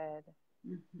sacred,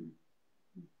 mm-hmm.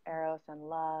 eros and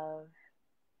love.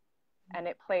 And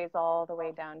it plays all the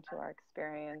way down to our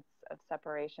experience of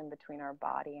separation between our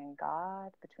body and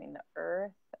God, between the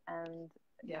earth and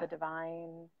the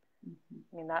divine. Mm-hmm.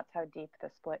 I mean, that's how deep the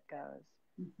split goes.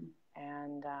 Mm-hmm.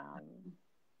 And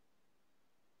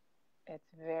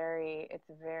it's very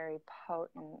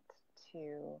potent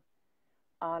to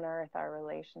unearth our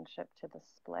relationship to the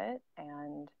split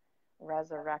and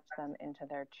resurrect them into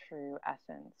their true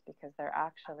essence, because there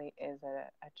actually is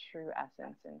a true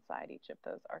essence inside each of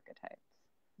those archetypes.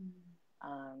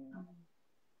 Mm-hmm.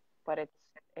 But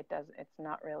it's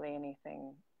not really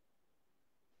anything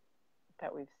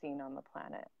that we've seen on the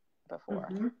planet before.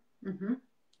 Mm-hmm. Mm-hmm.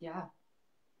 Yeah.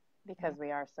 Because we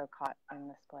are so caught in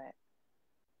the split.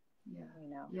 Yeah. You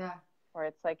know? Yeah. Or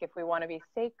it's like, if we want to be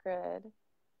sacred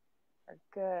or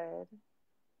good,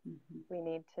 mm-hmm. we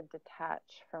need to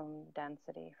detach from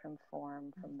density, from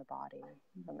form, from the body,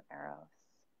 mm-hmm. from eros.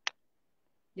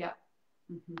 Yeah.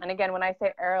 Mm-hmm. And again, when I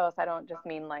say eros, I don't just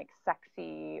mean like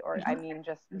sexy, or I mean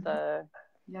just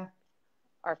mm-hmm.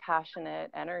 our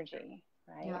passionate energy,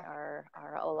 right? Yeah.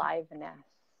 Our aliveness.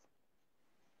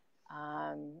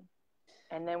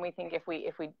 And then we think if we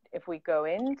go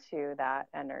into that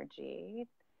energy,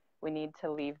 we need to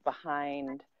leave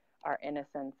behind our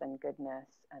innocence and goodness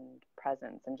and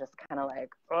presence, and just kind of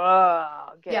like,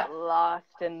 get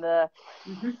lost in the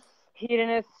mm-hmm.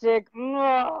 hedonistic, you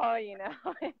know.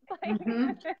 It's like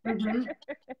mm-hmm. Mm-hmm.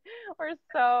 we're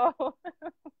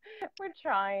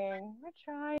trying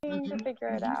mm-hmm. to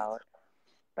figure it out,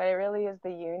 but it really is the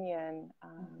union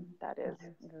that is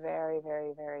very,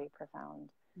 very, very profound.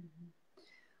 Mm-hmm.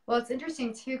 Well, it's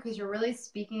interesting too, because you're really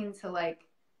speaking to like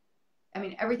I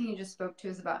mean, everything you just spoke to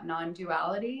is about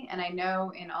non-duality. And I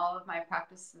know in all of my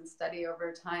practice and study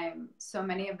over time, so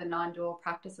many of the non-dual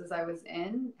practices I was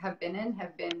in have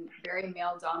been very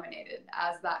male dominated,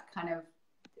 as that kind of,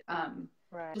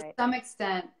 right. to some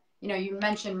extent, you know, you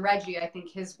mentioned Reggie, I think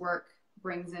his work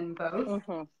brings in both,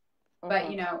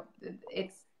 but you know,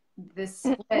 it's this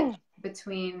split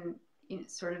between, you know,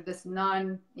 sort of this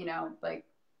you know, like,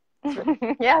 sort of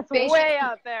yeah, it's way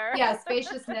out there. Yeah,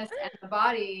 spaciousness and the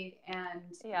body, and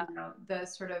you know, the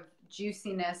sort of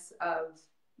juiciness of,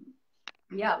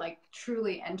 like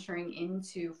truly entering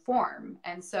into form.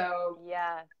 And so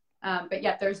but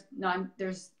yet there's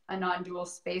a non-dual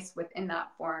space within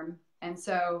that form. And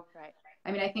so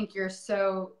I mean, I think you're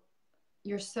so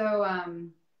I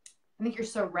think you're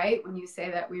so right when you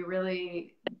say that we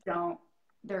really don't,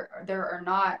 there are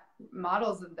not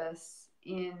models of this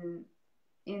in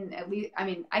at least, I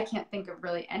mean, I can't think of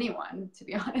really anyone, to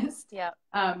be honest. You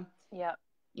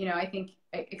know, I think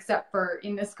except for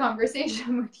in this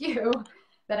conversation with you,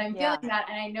 that I'm feeling that.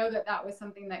 And I know that that was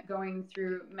something that going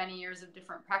through many years of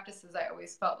different practices, I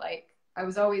always felt like I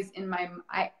was always in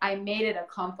I made it a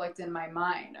conflict in my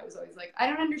mind. I was always like, I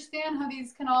don't understand how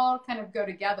these can all kind of go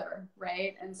together.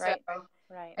 Right. And so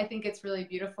I think it's really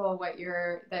beautiful that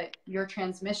your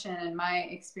transmission and my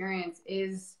experience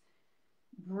is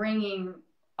bringing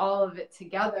all of it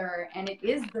together, and it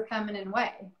is the feminine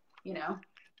way, you know.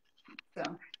 So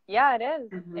yeah, it is.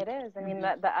 It is. I mean,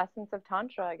 the essence of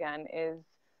Tantra again is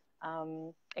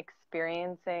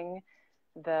experiencing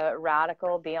the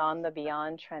radical, beyond the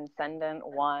beyond, transcendent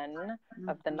one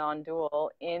of the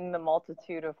non-dual in the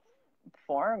multitude of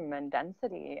form and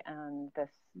density and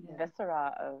this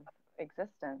viscera of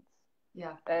existence.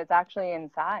 That it's actually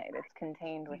inside. It's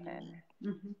contained within.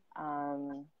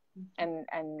 And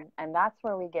that's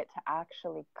where we get to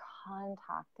actually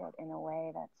contact it in a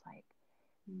way that's like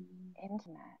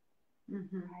intimate,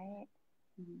 right?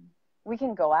 We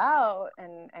can go out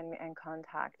and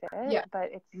contact it,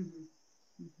 but it's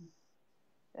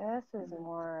this is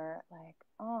more like,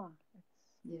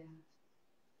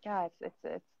 it's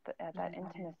that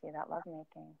intimacy, that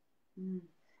lovemaking.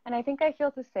 And I think I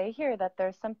feel to say here that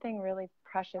there's something really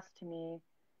precious to me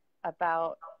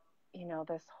about, you know,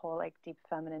 this whole like deep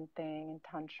feminine thing in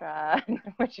Tantra,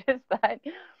 which is that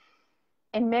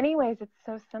in many ways it's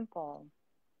so simple.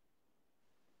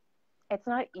 It's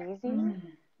not easy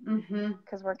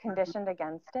because we're conditioned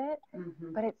against it,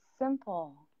 but it's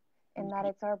simple in that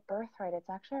it's our birthright. It's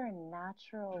actually our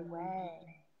natural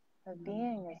way of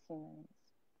being as humans.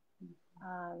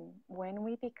 When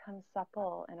we become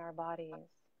supple in our bodies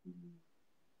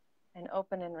and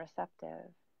open and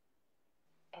receptive,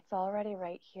 it's already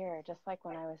right here. Just like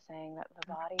when I was saying that the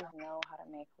bodies know how to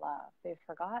make love. They've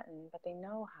forgotten, but they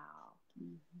know how.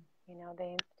 You know,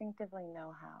 they instinctively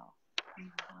know how.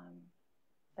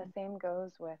 The same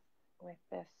goes with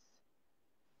this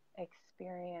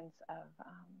experience of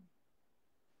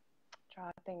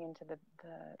dropping into the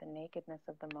nakedness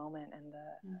of the moment and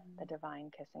the divine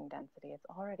kissing density. It's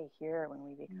already here when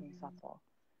we become supple.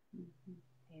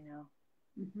 You know.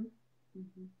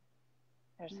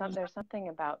 There's something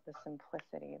about the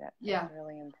simplicity that's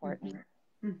really important.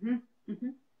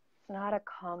 It's not a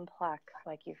complex,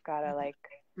 like you've got to like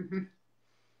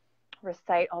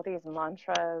recite all these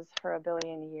mantras for 1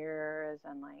 billion years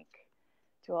and like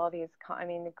do all these, I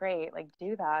mean, great, like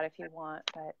do that if you want,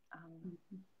 but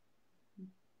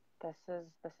this is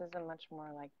a much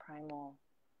more like primal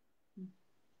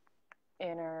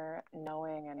inner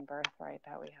knowing and birthright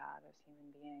that we have as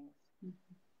human beings.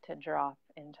 To drop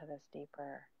into this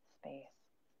deeper space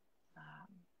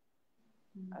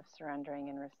of surrendering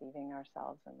and receiving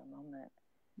ourselves in the moment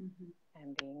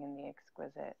and being in the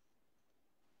exquisite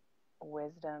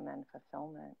wisdom and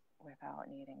fulfillment without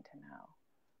needing to know.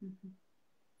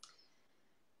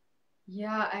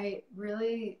 Yeah, I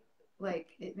really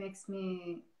like, it makes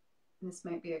me, this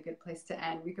might be a good place to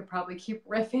end. We could probably keep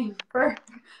riffing for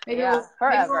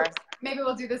forever. Maybe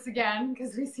we'll do this again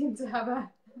because we seem to have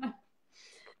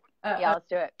let's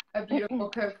do it. A beautiful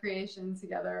co-creation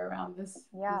together around this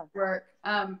work.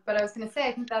 But I was going to say,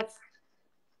 I think that's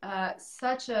I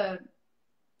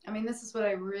mean, this is what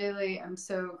I really am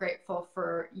so grateful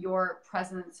for, your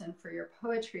presence and for your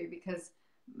poetry, because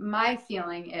my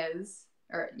feeling is,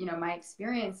 or, you know, my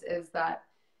experience is that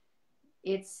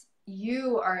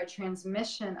you are a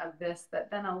transmission of this that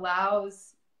then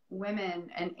allows women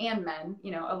and men,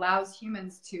 you know, allows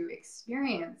humans to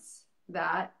experience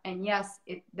that. And yes,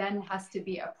 it then has to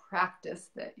be a practice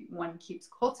that one keeps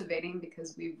cultivating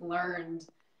because we've learned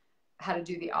how to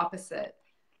do the opposite.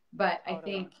 But I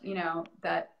think, you know,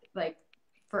 that like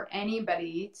for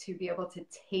anybody to be able to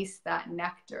taste that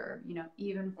nectar, you know,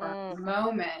 even for a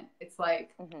moment, it's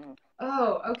like,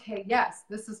 oh, okay, yes,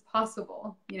 this is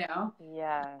possible, you know?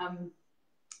 Yeah.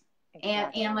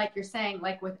 Exactly. And like you're saying,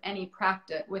 like with any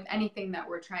practice, with anything that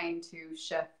we're trying to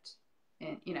shift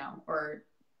in, you know, or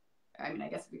I mean, I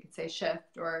guess we could say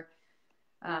shift or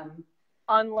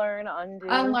unlearn, undo.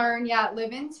 Yeah,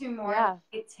 live into more. Yeah.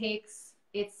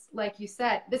 It's like you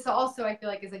said, this also I feel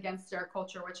like is against our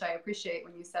culture, which I appreciate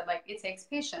when you said like it takes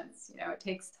patience, you know, it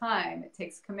takes time, it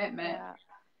takes commitment. Yeah.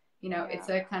 You know, it's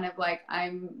a kind of like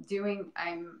I'm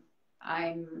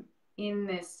in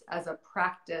this as a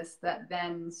practice that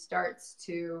then starts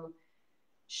to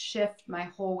shift my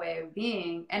whole way of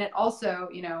being. And it also,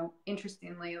 you know,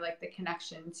 interestingly, like the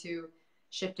connection to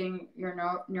shifting your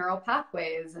neural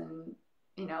pathways and,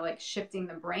 you know, like shifting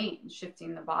the brain,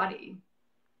 shifting the body.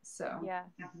 So yes,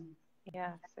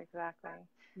 yes, exactly.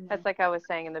 Yeah. That's like I was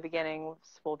saying in the beginning,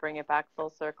 we'll bring it back full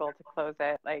circle to close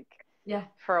it. Like,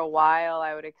 for a while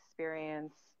I would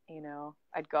experience, you know,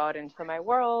 I'd go out into my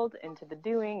world, into the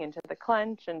doing, into the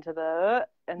clench, and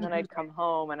then I'd come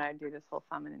home and I'd do this whole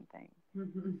feminine thing,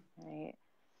 right?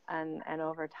 And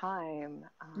over time,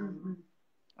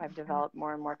 I've developed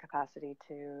more and more capacity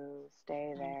to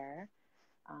stay there,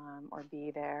 or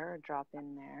be there, or drop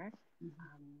in there,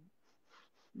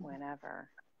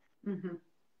 whenever.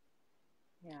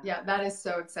 Yeah, that is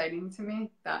so exciting to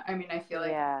me. That, I mean, I feel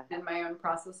like in my own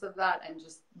process of that, and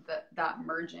just that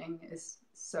merging is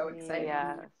so exciting,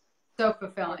 so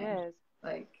fulfilling. It is.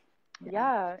 Like,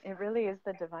 it really is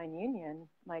the divine union.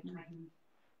 Like,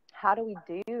 how do we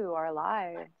do our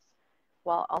lives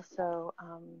while also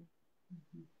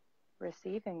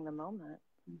receiving the moment?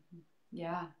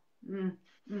 Yeah.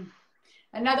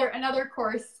 Another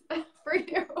course for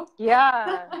you.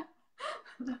 Yeah.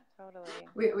 Totally.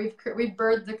 We've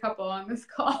birthed a couple on this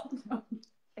call.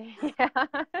 Yeah.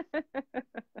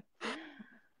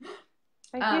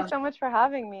 Thank you so much for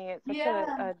having me. It's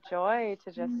such a joy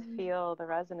to just feel the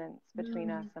resonance between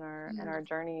us and our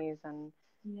journeys, and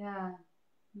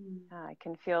I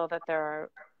can feel that there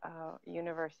are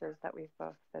universes that we've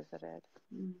both visited.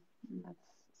 That's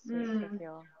sweet to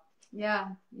feel.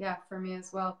 Yeah, for me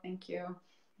as well. Thank you.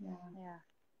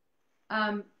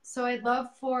 So I'd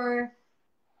love for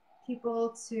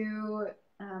people to,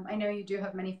 I know you do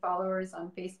have many followers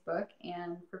on Facebook,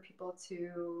 and for people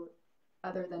to,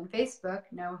 other than Facebook,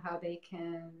 know how they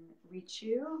can reach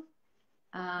you.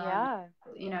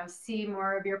 You know, see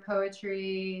more of your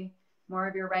poetry, more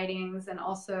of your writings, and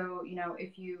also, you know,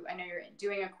 I know you're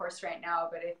doing a course right now,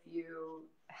 but if you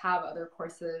have other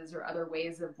courses or other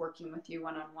ways of working with you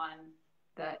one-on-one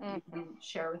that you can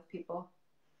share with people.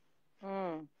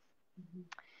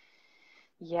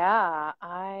 Yeah,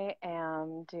 I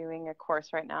am doing a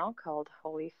course right now called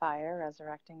Holy Fire,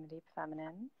 Resurrecting the Deep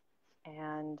Feminine,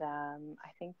 and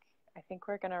I think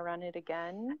we're going to run it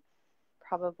again,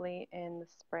 probably in the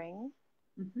spring.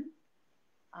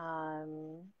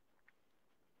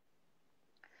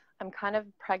 I'm kind of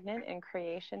pregnant in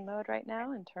creation mode right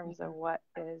now in terms of what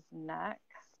is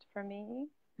next for me.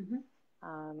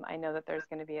 I know that there's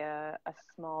going to be a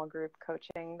small group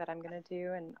coaching that I'm going to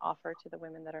do and offer to the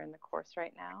women that are in the course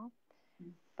right now.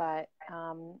 But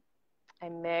I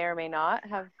may or may not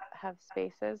have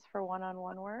spaces for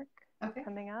one-on-one work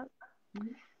coming up.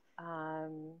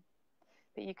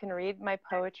 But you can read my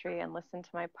poetry and listen to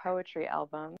my poetry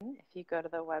album if you go to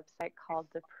the website called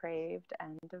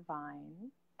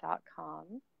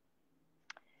depravedanddivine.com.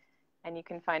 And you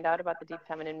can find out about the Deep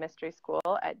Feminine Mystery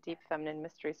School at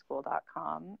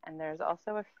deepfemininemysteryschool.com. And there's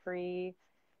also a free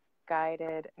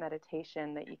guided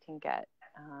meditation that you can get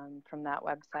from that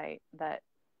website that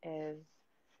is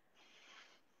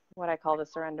what I call the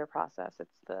surrender process.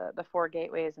 It's the 4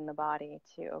 gateways in the body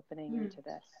to opening into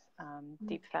this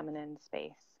deep feminine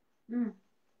space.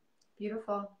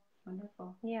 Beautiful.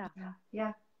 Wonderful. Yeah.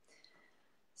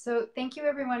 So thank you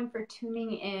everyone for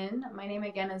tuning in. My name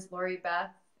again is Lori Beth.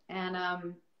 And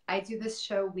I do this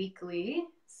show weekly,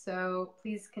 so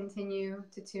please continue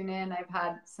to tune in. I've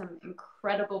had some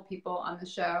incredible people on the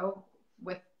show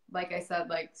with, like I said,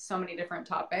 like so many different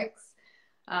topics,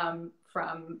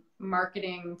 from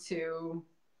marketing to,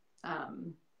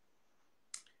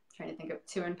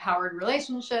 to empowered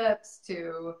relationships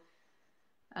to,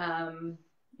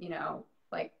 you know,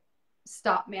 like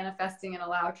stop manifesting and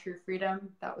allow true freedom.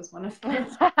 That was one of the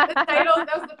titles.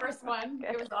 That was the first one.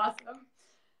 It was awesome.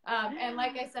 And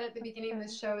like I said at the beginning,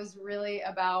 this show is really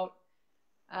about,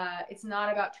 it's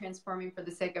not about transforming for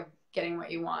the sake of getting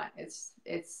what you want. It's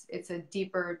a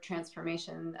deeper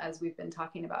transformation, as we've been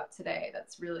talking about today.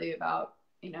 That's really about,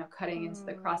 you know, cutting into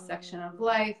the cross section of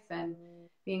life and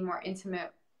being more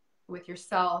intimate with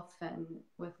yourself and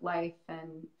with life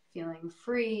and feeling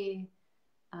free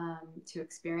to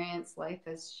experience life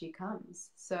as she comes.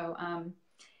 So,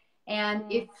 and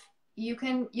if you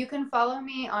can follow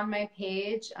me on my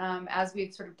page, as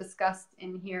we've sort of discussed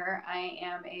in here. I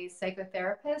am a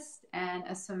psychotherapist and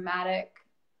a somatic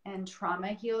and trauma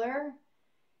healer.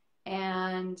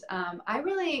 And I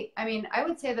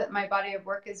would say that my body of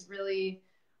work is really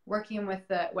working with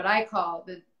what I call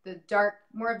the dark,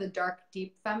 more of the dark,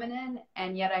 deep feminine.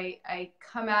 And yet I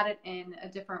come at it in a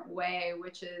different way,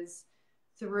 which is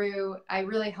I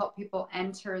really help people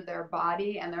enter their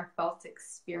body and their felt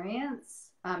experience.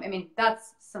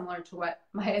 That's similar to what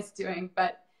Maya's doing,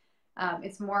 but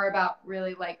it's more about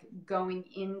really like going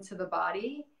into the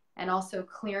body and also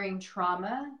clearing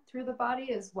trauma through the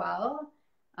body as well.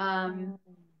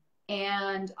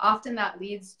 And often that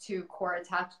leads to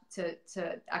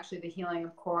to actually the healing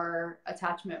of core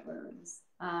attachment wounds.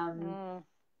 But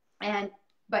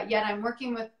yet I'm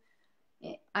working with,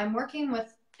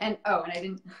 and I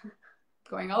didn't,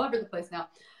 going all over the place now.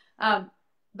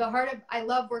 I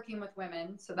love working with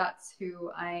women, so that's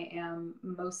who I am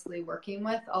mostly working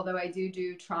with, although I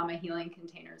do trauma healing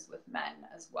containers with men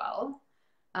as well.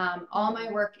 All my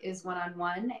work is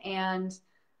one-on-one, and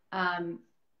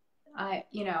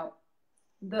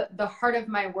the heart of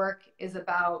my work is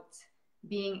about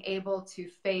being able to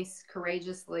face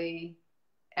courageously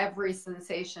every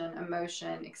sensation,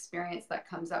 emotion, experience that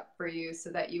comes up for you, so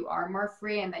that you are more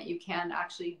free and that you can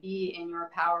actually be in your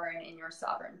power and in your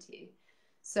sovereignty.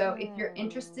 So if you're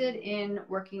interested in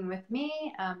working with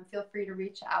me, feel free to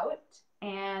reach out,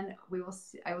 and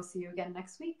I will see you again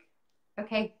next week.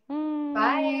 Okay.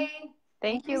 Bye.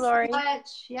 Thank you, Lori. So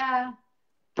much. Yeah.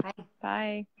 Bye.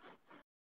 Bye.